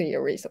these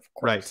theories, of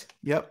course. Right.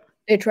 Yep.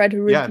 They try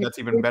to Yeah, that's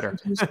even better.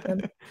 reproduce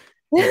them.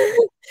 Yeah.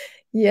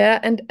 Yeah,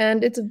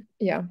 and it's,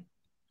 yeah. It's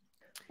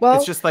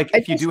Well, just like I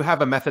if you just do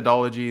have a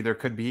methodology, there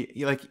could be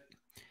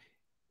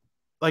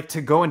like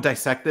to go and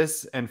dissect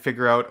this and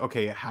figure out,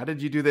 okay, how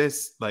did you do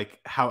this? Like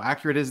how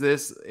accurate is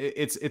this?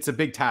 It's a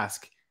big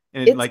task.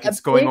 And it's like a it's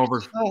going big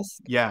over,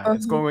 task. yeah,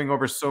 it's Uh-huh. going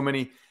over so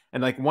many,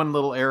 and like one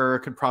little error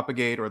could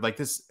propagate, or like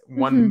this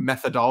one Mhm.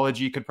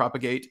 methodology could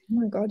propagate. Oh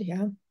my God,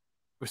 yeah.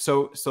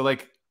 So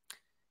like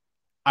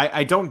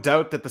I don't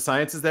doubt that the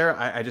science is there.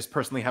 I just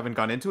personally haven't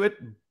gone into it.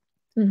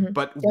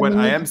 But Yeah, me what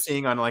I am neither.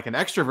 seeing on like an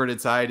extroverted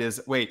side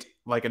is wait,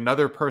 like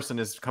another person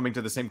is coming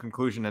to the same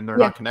conclusion and they're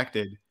Yeah, not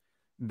connected.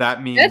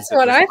 That means that's that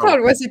what there's a I growth.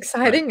 thought was Right.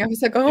 exciting. I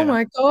was like, oh Yeah.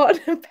 my God,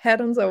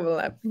 patterns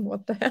overlapping.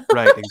 What the hell?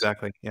 Right.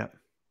 Exactly. Yeah.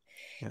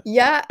 Yeah.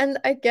 Yeah, and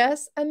I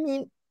guess, I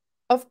mean,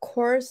 of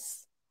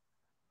course,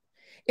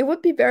 it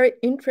would be very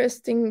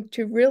interesting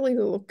to really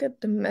look at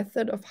the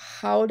method of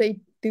how they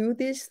do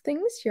these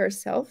things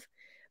yourself.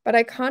 But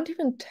I can't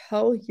even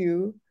tell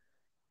you.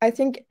 I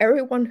think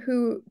everyone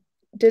who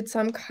did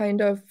some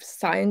kind of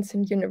science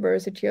in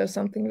university or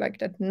something like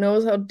that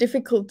knows how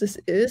difficult this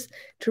is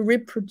to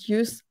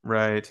reproduce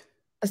Right.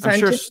 a I'm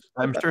sure scientific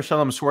I'm paper. sure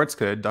Shalom Schwartz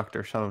could,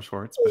 Dr. Shalom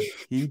Schwartz, but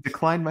he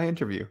declined my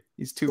interview.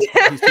 He's too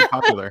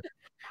popular.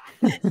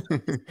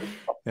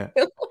 Yeah.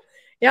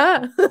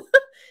 Yeah,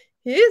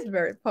 he is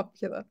very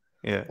popular.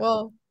 Yeah.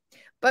 Well,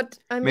 but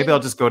I Maybe I'll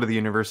mean, just go to the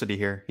university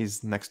here.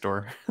 He's next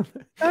door. oh,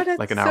 Like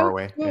that's an hour so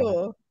away. Yeah.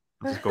 cool.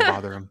 I'll just go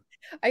bother him.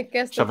 I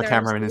guess that Shove a there is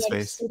camera in a his lot of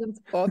face. students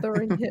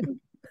bothering him.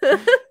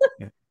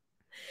 Yeah.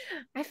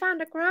 I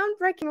found a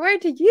groundbreaking way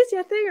to use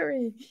your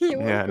theory. You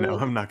won't Yeah, no,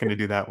 believe. I'm not going to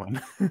do that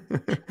one.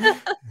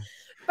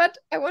 But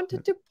I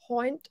wanted to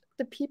point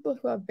the people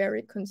who are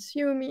very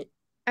consumey.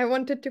 I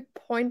wanted to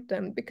point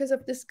them because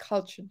of this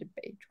culture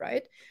debate,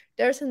 right?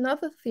 There's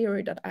another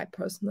theory that I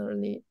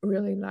personally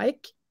really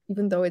like,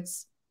 even though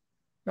it's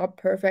not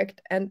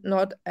perfect and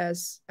not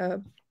as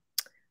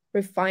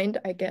refined,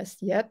 I guess,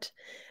 yet.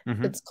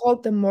 Mm-hmm. It's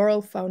called the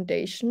moral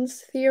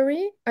foundations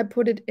theory. I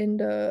put it in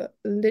the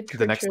The next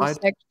literature slide.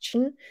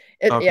 section.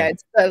 Yeah, Okay.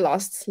 it's the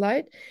last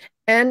slide.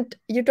 And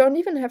you don't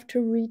even have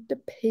to read the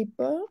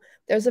paper.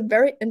 There's a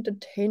very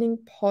entertaining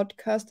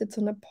podcast. It's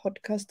on a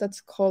podcast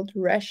that's called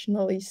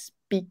Rationally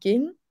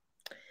Speaking.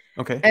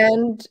 Okay.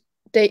 And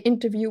they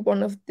interview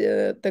one of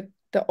the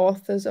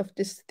authors of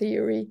this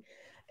theory.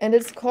 And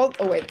it's called,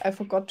 oh wait, I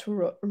forgot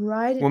to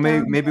write Well, it maybe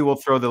down. maybe we'll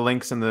throw the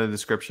links in the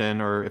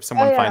description, or if Oh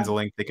someone yeah, finds a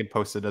link, they could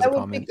post it as a that would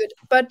be comment. good.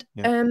 But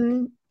Yeah.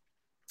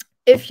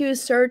 if you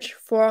search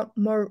for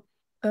more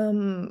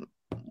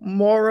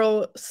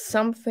moral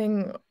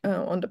something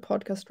on the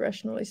podcast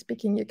Rationally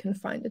Speaking, you can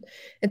find it.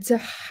 It's a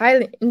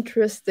highly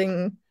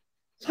interesting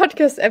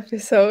podcast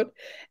episode,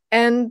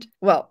 and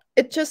well,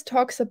 it just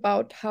talks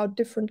about how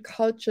different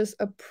cultures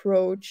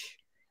approach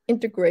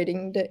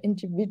integrating the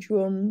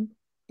individual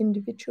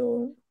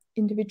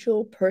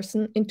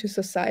person into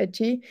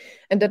society,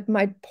 and that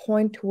might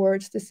point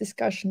towards this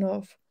discussion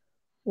of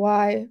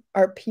why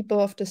are people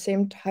of the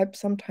same type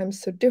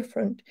sometimes so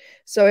different.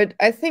 So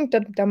I think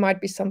that there might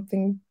be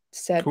something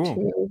said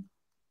Cool.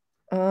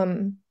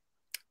 to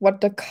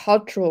what the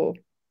cultural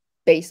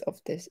base of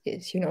this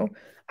is,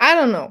 I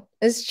don't know,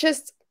 it's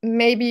just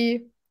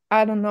maybe,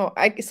 I don't know,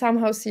 I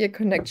somehow see a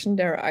connection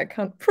there. I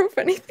can't prove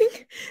anything.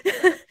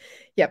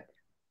 Yep,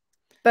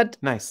 but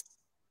Nice.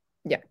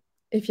 yeah,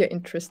 if you're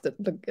interested,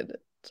 look at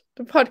it.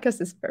 The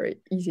podcast is very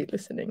easy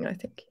listening, I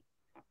think.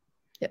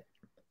 Yeah.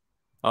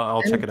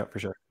 I'll check And it out for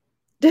sure.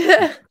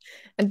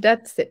 and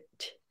that's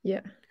it.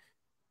 Yeah.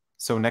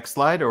 So next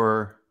slide,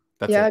 or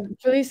that's Yeah, it?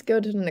 please go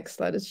to the next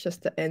slide. It's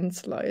just the end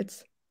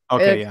slides.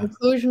 Okay, yeah.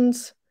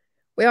 Conclusions.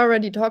 We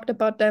already talked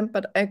about them,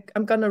 but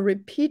I'm gonna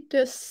repeat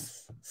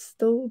this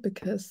still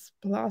because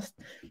blast.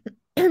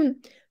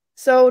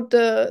 So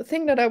the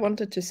thing that I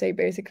wanted to say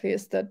basically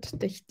is that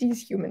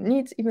these human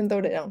needs, even though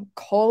they don't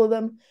call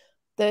them,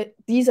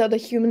 these are the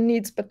human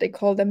needs, but they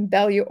call them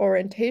value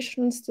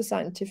orientations. The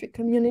scientific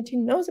community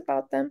knows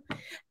about them,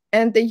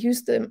 and they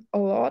use them a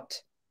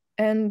lot.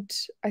 And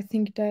I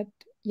think that,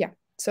 yeah,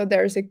 so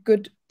there's a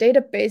good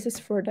databases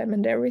for them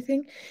and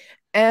everything.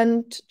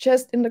 And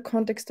just in the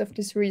context of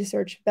this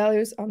research,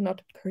 values are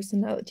not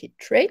personality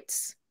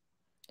traits.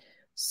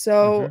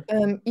 So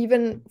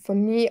even for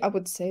me, I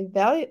would say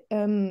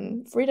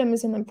freedom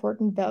is an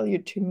important value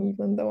to me,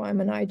 even though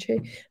I'm an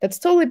IJ. That's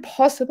totally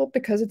possible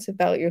because it's a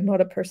value, not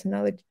a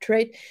personality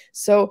trait.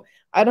 So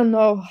I don't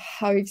know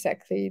how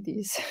exactly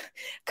these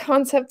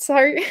concepts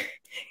are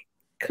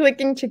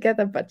clicking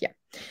together, but yeah.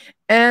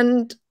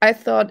 And I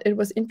thought it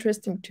was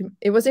interesting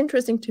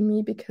to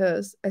me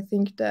because I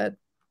think that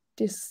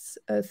this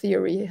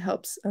theory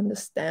helps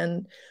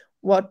understand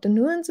what the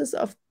nuances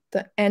of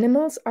the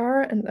animals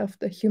are and of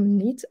the human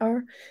needs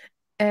are,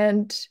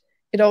 and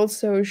it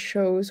also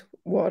shows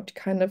what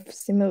kind of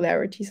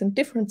similarities and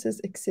differences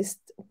exist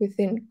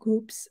within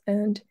groups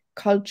and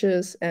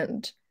cultures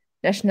and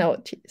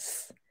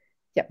nationalities.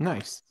 Yeah.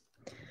 Nice.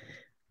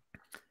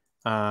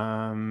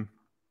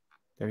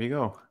 There you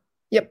go.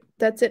 Yep,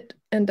 that's it.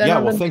 And then Yeah,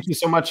 on well, the thank you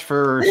so much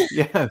for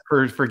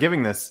for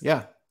giving this.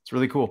 Yeah, it's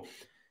really cool.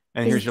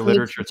 And this here's is your the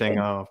literature thing.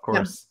 literature. Oh, of Yeah,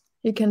 course.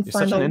 you can You're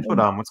find such an all of info them.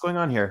 dom. What's going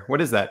on here?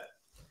 What is that?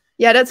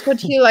 Yeah, that's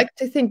what you like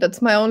to think.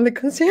 That's my only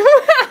consumer.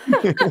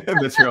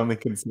 That's your only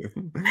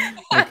consume.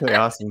 Okay,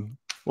 awesome.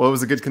 Well, it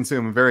was a good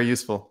consume. Very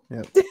useful.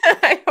 Yeah.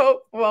 I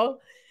hope. Well,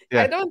 I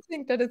Yeah. don't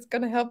think that it's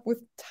gonna help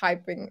with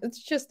typing.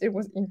 It's just it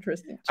was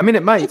interesting I to mean, me.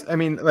 it might. I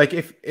mean, like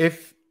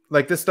if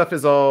like this stuff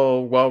is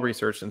all well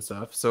researched and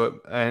stuff, so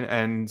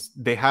and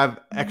they have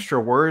extra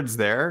words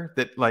there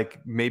that like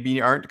maybe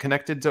aren't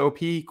connected to OP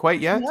quite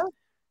yet Yeah,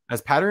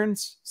 as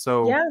patterns.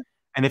 So, yeah.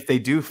 and if they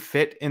do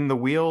fit in the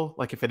wheel,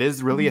 like if it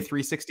is really a Mhm.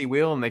 360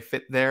 wheel and they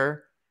fit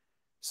there,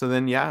 so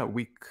then yeah,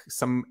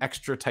 some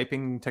extra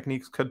typing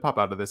techniques could pop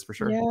out of this for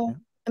sure. Yeah. Yeah.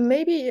 And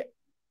maybe,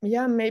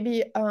 yeah,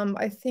 maybe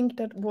I think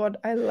that what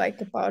I like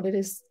about it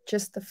is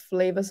just the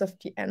flavors of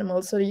the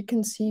animal. So you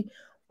can see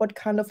what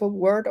kind of a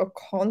word or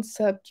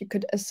concept you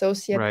could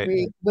associate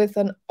Right. with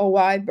an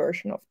OI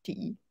version of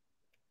DE.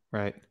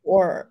 Right.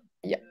 Or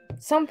yeah,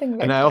 something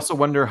And like I that. also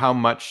wonder how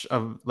much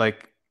of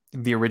like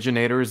the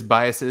originator's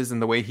biases and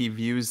the way he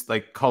views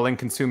like calling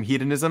consume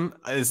hedonism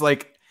is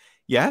like,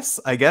 yes,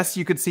 I guess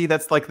you could see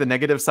that's like the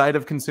negative side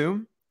of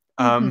consume.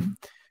 Mhm.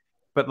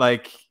 But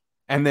like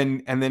and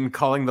then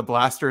calling the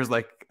blasters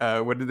like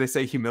what did they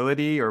say,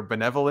 humility or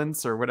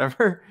benevolence or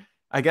whatever.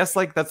 I guess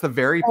like that's the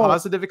very Oh,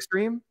 positive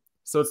extreme.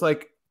 So it's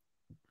like,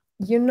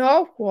 you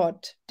know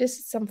what? This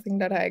is something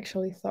that I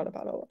actually thought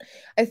about a lot.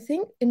 I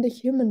think in the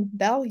human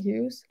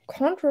values,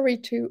 contrary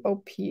to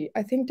OP,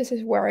 I think this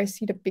is where I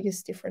see the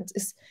biggest difference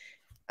is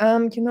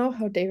you know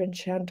how Dave and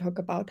Shan talk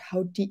about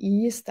how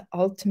DE is the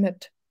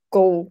ultimate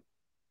goal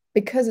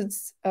because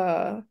it's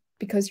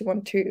because you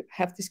want to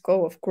have this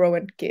goal of grow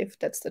and give.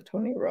 That's the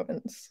Tony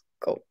Robbins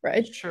goal,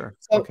 right? sure,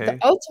 So the okay.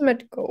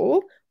 ultimate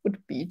goal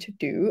would be to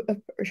do a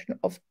version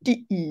of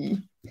DE.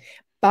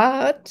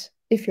 But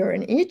if you're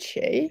an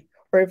EJ,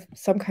 or if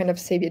some kind of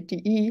savior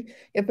DE,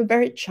 you have a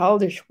very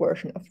childish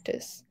version of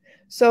this.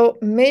 So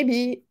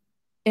maybe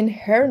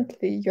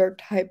inherently your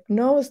type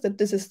knows that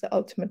this is the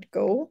ultimate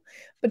goal,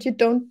 but you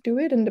don't do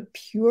it in the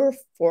pure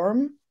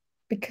form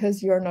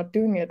because you're not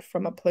doing it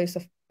from a place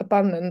of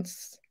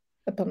abundance.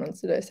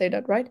 Abundance, did I say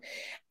that right?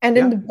 And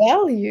in Yeah. the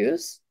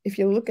values, if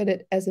you look at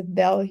it as a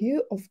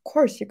value, of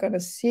course you're going to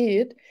see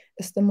it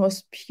as the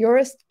most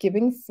purest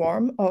giving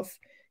form of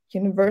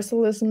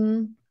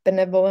universalism,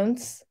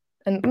 benevolence,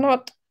 and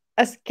not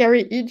a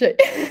scary EJ.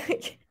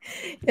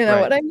 You know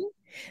Right. what I mean?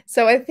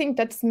 So I think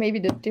that's maybe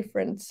the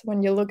difference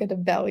when you look at a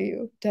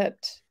value that,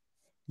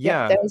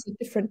 yeah, Yeah. there is a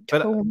different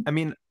But tone. I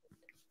mean,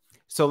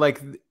 so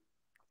like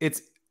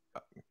it's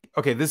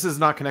okay, this is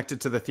not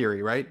connected to the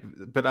theory, right?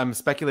 But I'm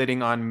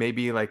speculating on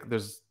maybe like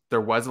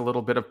there was a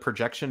little bit of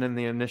projection in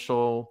the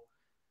initial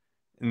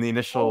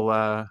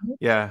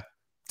yeah,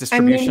 I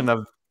mean, distribution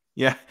of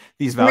yeah,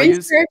 these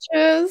values.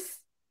 researchers.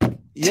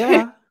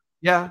 Yeah.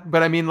 Yeah,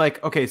 but I mean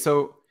like okay,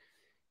 so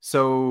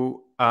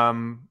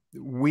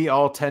we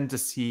all tend to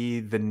see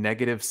the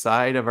negative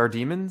side of our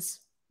demons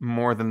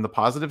more than the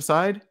positive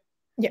side.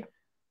 Yeah,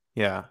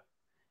 Yeah.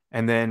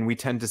 And then we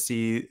tend to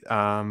see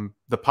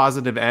the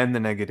positive and the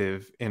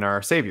negative in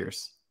our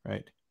saviors,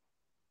 right?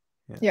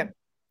 Yeah. yeah,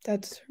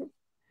 that's true.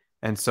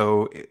 And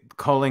so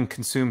calling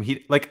consume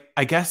heat, like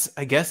I guess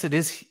it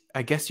is.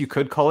 I guess you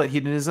could call it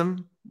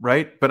hedonism,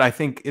 right? But I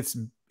think it's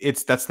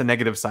that's the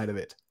negative side of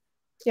it,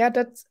 Yeah,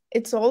 that's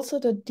it's also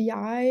the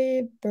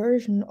DI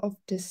version of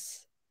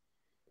this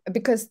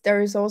because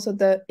there is also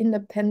the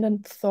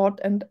independent thought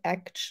and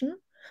action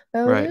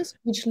right? values,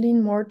 which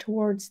lean more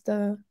towards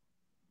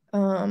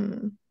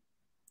um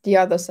the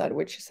other side,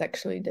 which is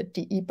actually the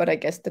DE, but I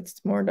guess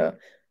that's more the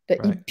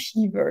Right.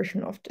 EP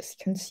version of this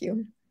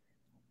consume.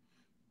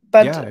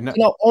 But Yeah. And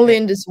only eh,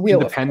 in this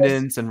wheel, of course.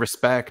 independence and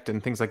respect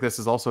and things like this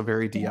is also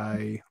very Yeah,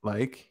 DI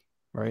like,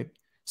 right?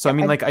 So I yeah,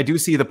 mean, like I do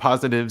see the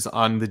positives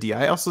on the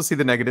DI. I also see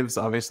the negatives,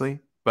 obviously,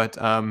 but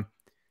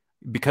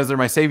because they're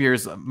my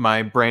saviors,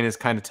 my brain is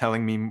kind of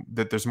telling me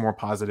that there's more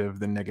positive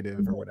than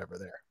negative or whatever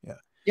there. Yeah.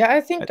 yeah.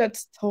 I think I-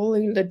 that's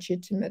totally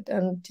legitimate,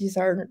 and these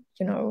are,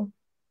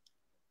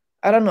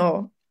 I don't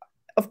know.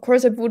 Of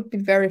course, it would be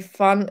very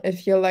fun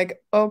if you're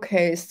like,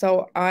 okay,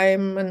 so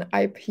I'm an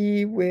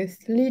IP with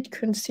lead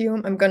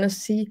consume. I'm gonna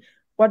see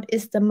what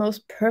is the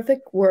most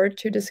perfect word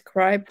to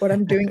describe what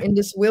I'm doing in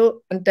this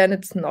will, and then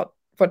it's not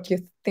what you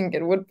think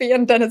it would be,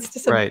 and then it's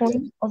right.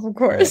 disappointing, of Right.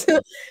 course.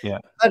 Yeah.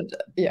 But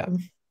Yeah. yeah.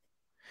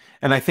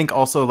 And I think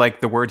also like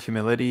the word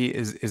humility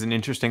is an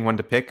interesting one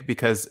to pick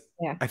because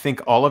Yeah. I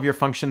think all of your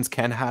functions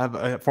can have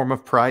a form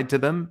of pride to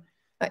them,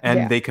 and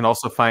Yeah. they can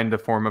also find a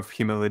form of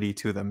humility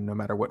to them, no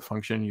matter what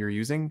function you're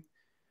using.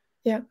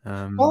 Yeah.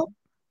 Um, Well,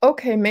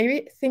 okay,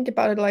 maybe think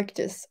about it like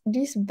this.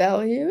 These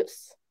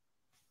values,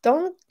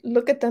 don't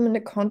look at them in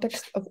the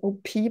context of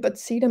OP, but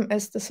see them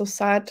as the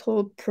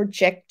societal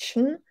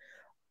projection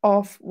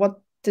of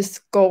what this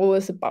goal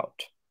is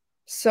about.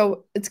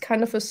 So it's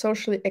kind of a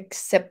socially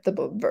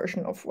acceptable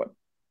version of what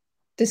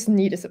this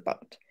need is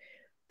about.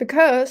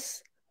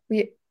 Because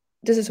we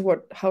this is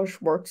what how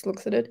Schwartz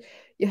looks at it.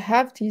 You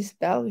have these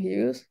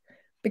values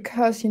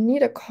because you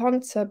need a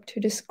concept to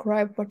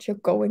describe what you're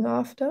going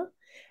after,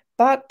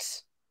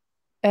 but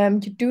you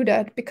do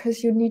that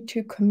because you need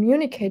to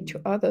communicate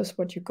to others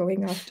what you're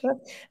going after,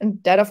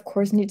 and that of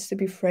course needs to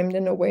be framed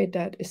in a way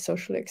that is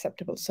socially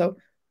acceptable. So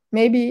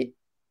maybe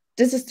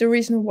this is the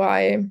reason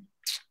why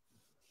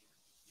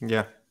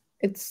yeah.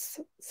 it's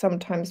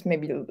sometimes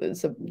maybe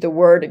the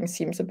wording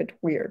seems a bit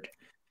weird.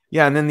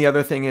 Yeah, and then the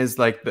other thing is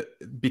like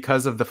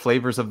because of the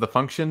flavors of the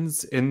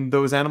functions in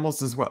those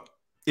animals as well,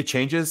 it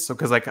changes. So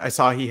because like I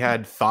saw he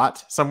had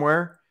thought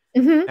somewhere,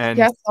 and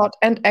Yeah, thought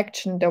and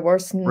action. There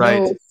was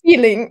right, no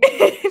feeling.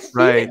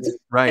 right,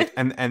 right,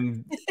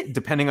 and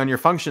depending on your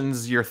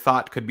functions, your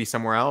thought could be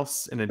somewhere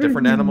else in a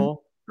different Mhm.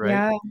 animal, right?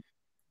 Yeah.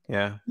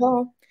 Yeah.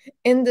 Well,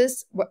 in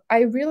this, I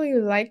really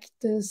like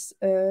this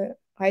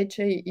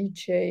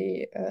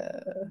IJEJ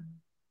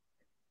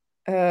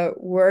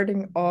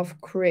wording of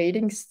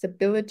creating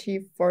stability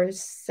for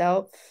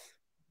self,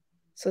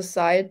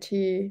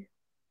 society,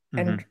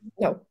 and Hmm.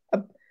 no,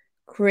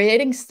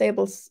 creating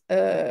stable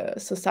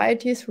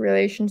societies,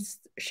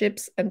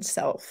 relationships, and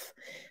self.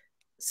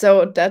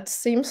 So that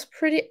seems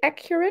pretty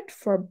accurate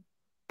for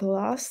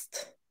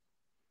Blast,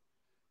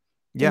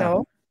 you Yeah.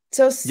 know.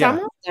 So Yeah. some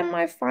of them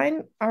I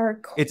find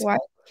are It's quite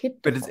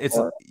hit the it's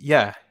core.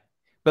 yeah.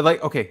 But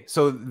like okay,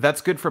 so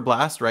that's good for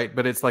Blast, right?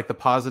 But it's like the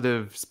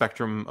positive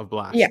spectrum of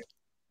Yeah. Blast,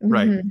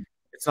 right? Hmm.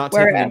 It's not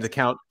taking into Whereas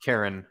account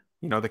Karen,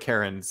 the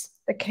Karens.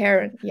 the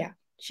Karen, yeah,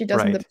 she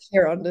doesn't Right.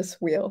 appear on this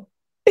wheel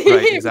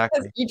Right, because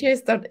exactly.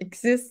 EJs don't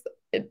exist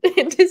in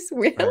this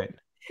wheel. Right.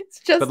 It's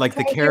But just like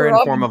Tiny Robin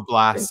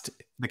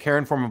The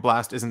Karen form of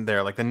Blast isn't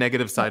there. Like the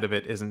negative yeah, side of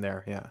it isn't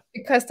there. Yeah.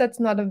 because that's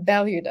not a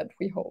value that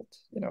we hold.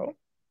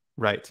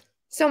 Right.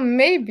 So Oh,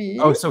 maybe,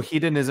 so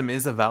hedonism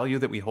is a value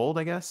that we hold,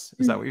 I guess.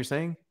 Is that what you're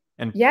saying?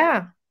 And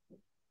yeah,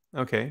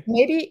 okay.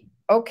 maybe.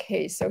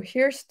 Okay, so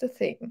here's the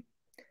thing.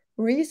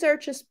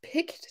 researchers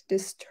picked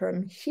this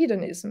term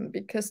hedonism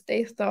because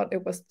they thought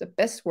it was the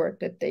best word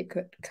that they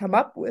could come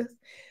up with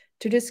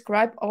to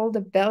describe all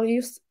the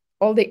values,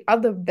 all the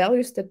other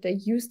values that they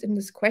used in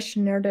this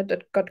questionnaire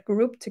that got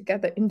grouped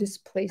together in this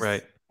place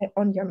Right.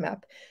 on your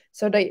map.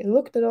 So they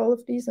looked at all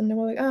of these and they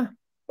were like,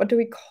 what do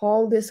we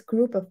call this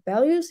group of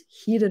values?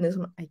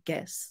 Hedonism, I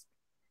guess.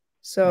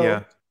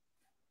 Yeah. So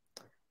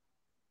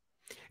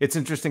It's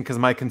interesting because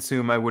my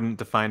consume I wouldn't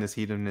define as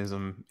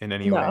hedonism in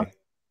any no, way.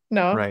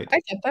 no, Right. I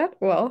get that.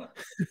 Well,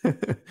 Yeah.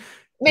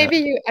 maybe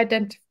you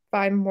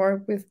identify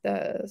more with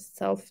the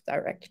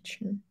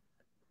self-direction,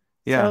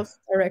 Yeah.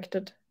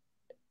 self-directed,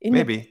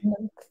 Maybe.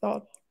 independent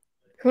thought.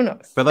 Who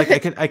knows? But like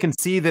I can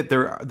see that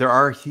there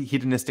are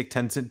hedonistic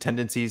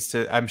tendencies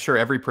to, I'm sure,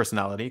 every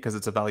personality, because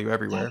it's a value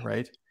everywhere,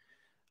 right?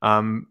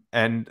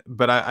 And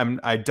but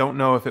I don't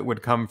know if it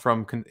would come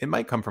from it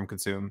might come from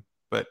consume,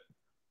 but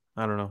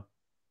I don't know.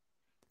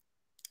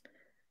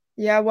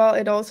 Yeah, well,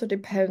 it also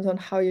depends on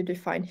how you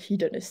define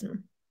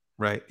hedonism.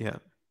 Right. Yeah.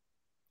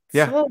 It's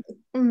Yeah. all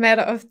a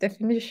matter of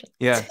definition.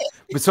 Yeah.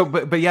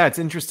 But yeah, it's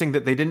interesting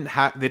that they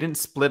didn't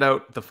split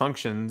out the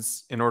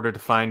functions in order to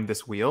find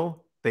this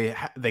wheel. They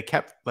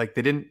kept, like,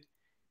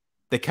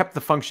 they kept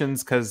the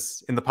functions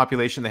because in the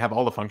population they have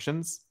all the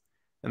functions,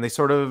 and they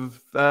sort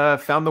of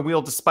found the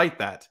wheel despite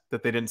that they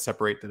didn't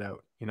separate it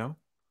out, you know?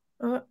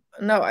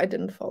 No, I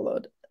didn't follow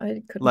it.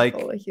 I couldn't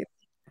follow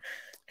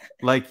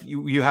Like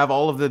you. you have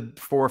all of the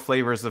four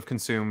flavors of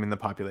consume in the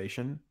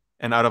population,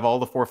 and out of all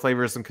the four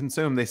flavors in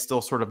consume, they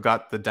still sort of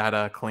got the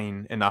data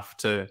clean enough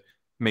to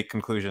make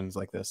conclusions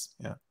like this.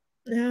 Yeah.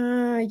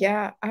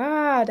 Yeah.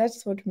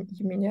 That's what you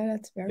mean. Yeah,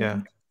 that's very Yeah.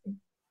 interesting.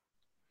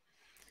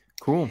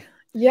 Cool.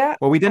 Yeah,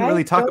 Well, we didn't I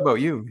really talk don't. about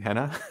you,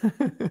 Hannah.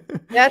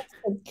 That's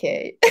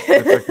okay.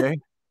 That's okay.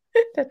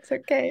 That's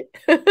okay.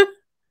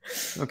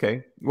 Okay.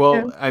 Yeah,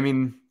 Well, I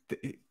mean,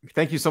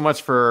 thank you so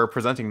much for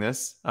presenting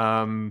this.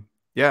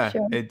 Yeah,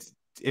 sure. it's,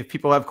 if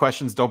people have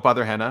questions, don't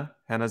bother Hannah.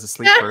 Hannah's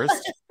asleep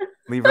first.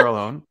 Leave her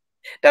alone.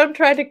 Don't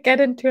try to get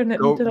into an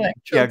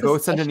intellectual Go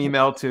send an discussion.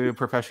 email to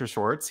Professor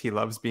Schwartz. He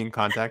loves being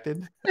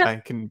contacted. Yeah, I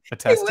can he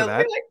attest to will be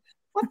that. like,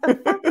 what the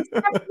fuck is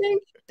happening?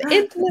 The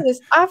internet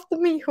is after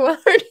me. Who are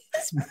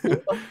these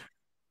people?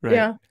 Right,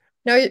 Yeah.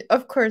 No,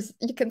 of course,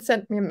 you can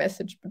send me a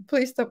message, but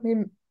please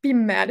don't be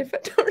mad if I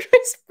don't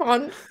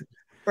respond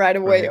right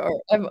away right,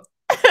 or ever.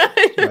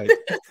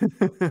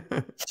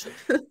 right.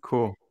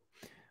 Cool.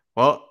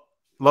 Well,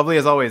 lovely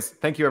as always.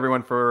 Thank you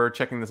everyone for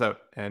checking this out.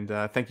 And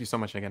thank you so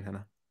much again,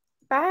 Hannah.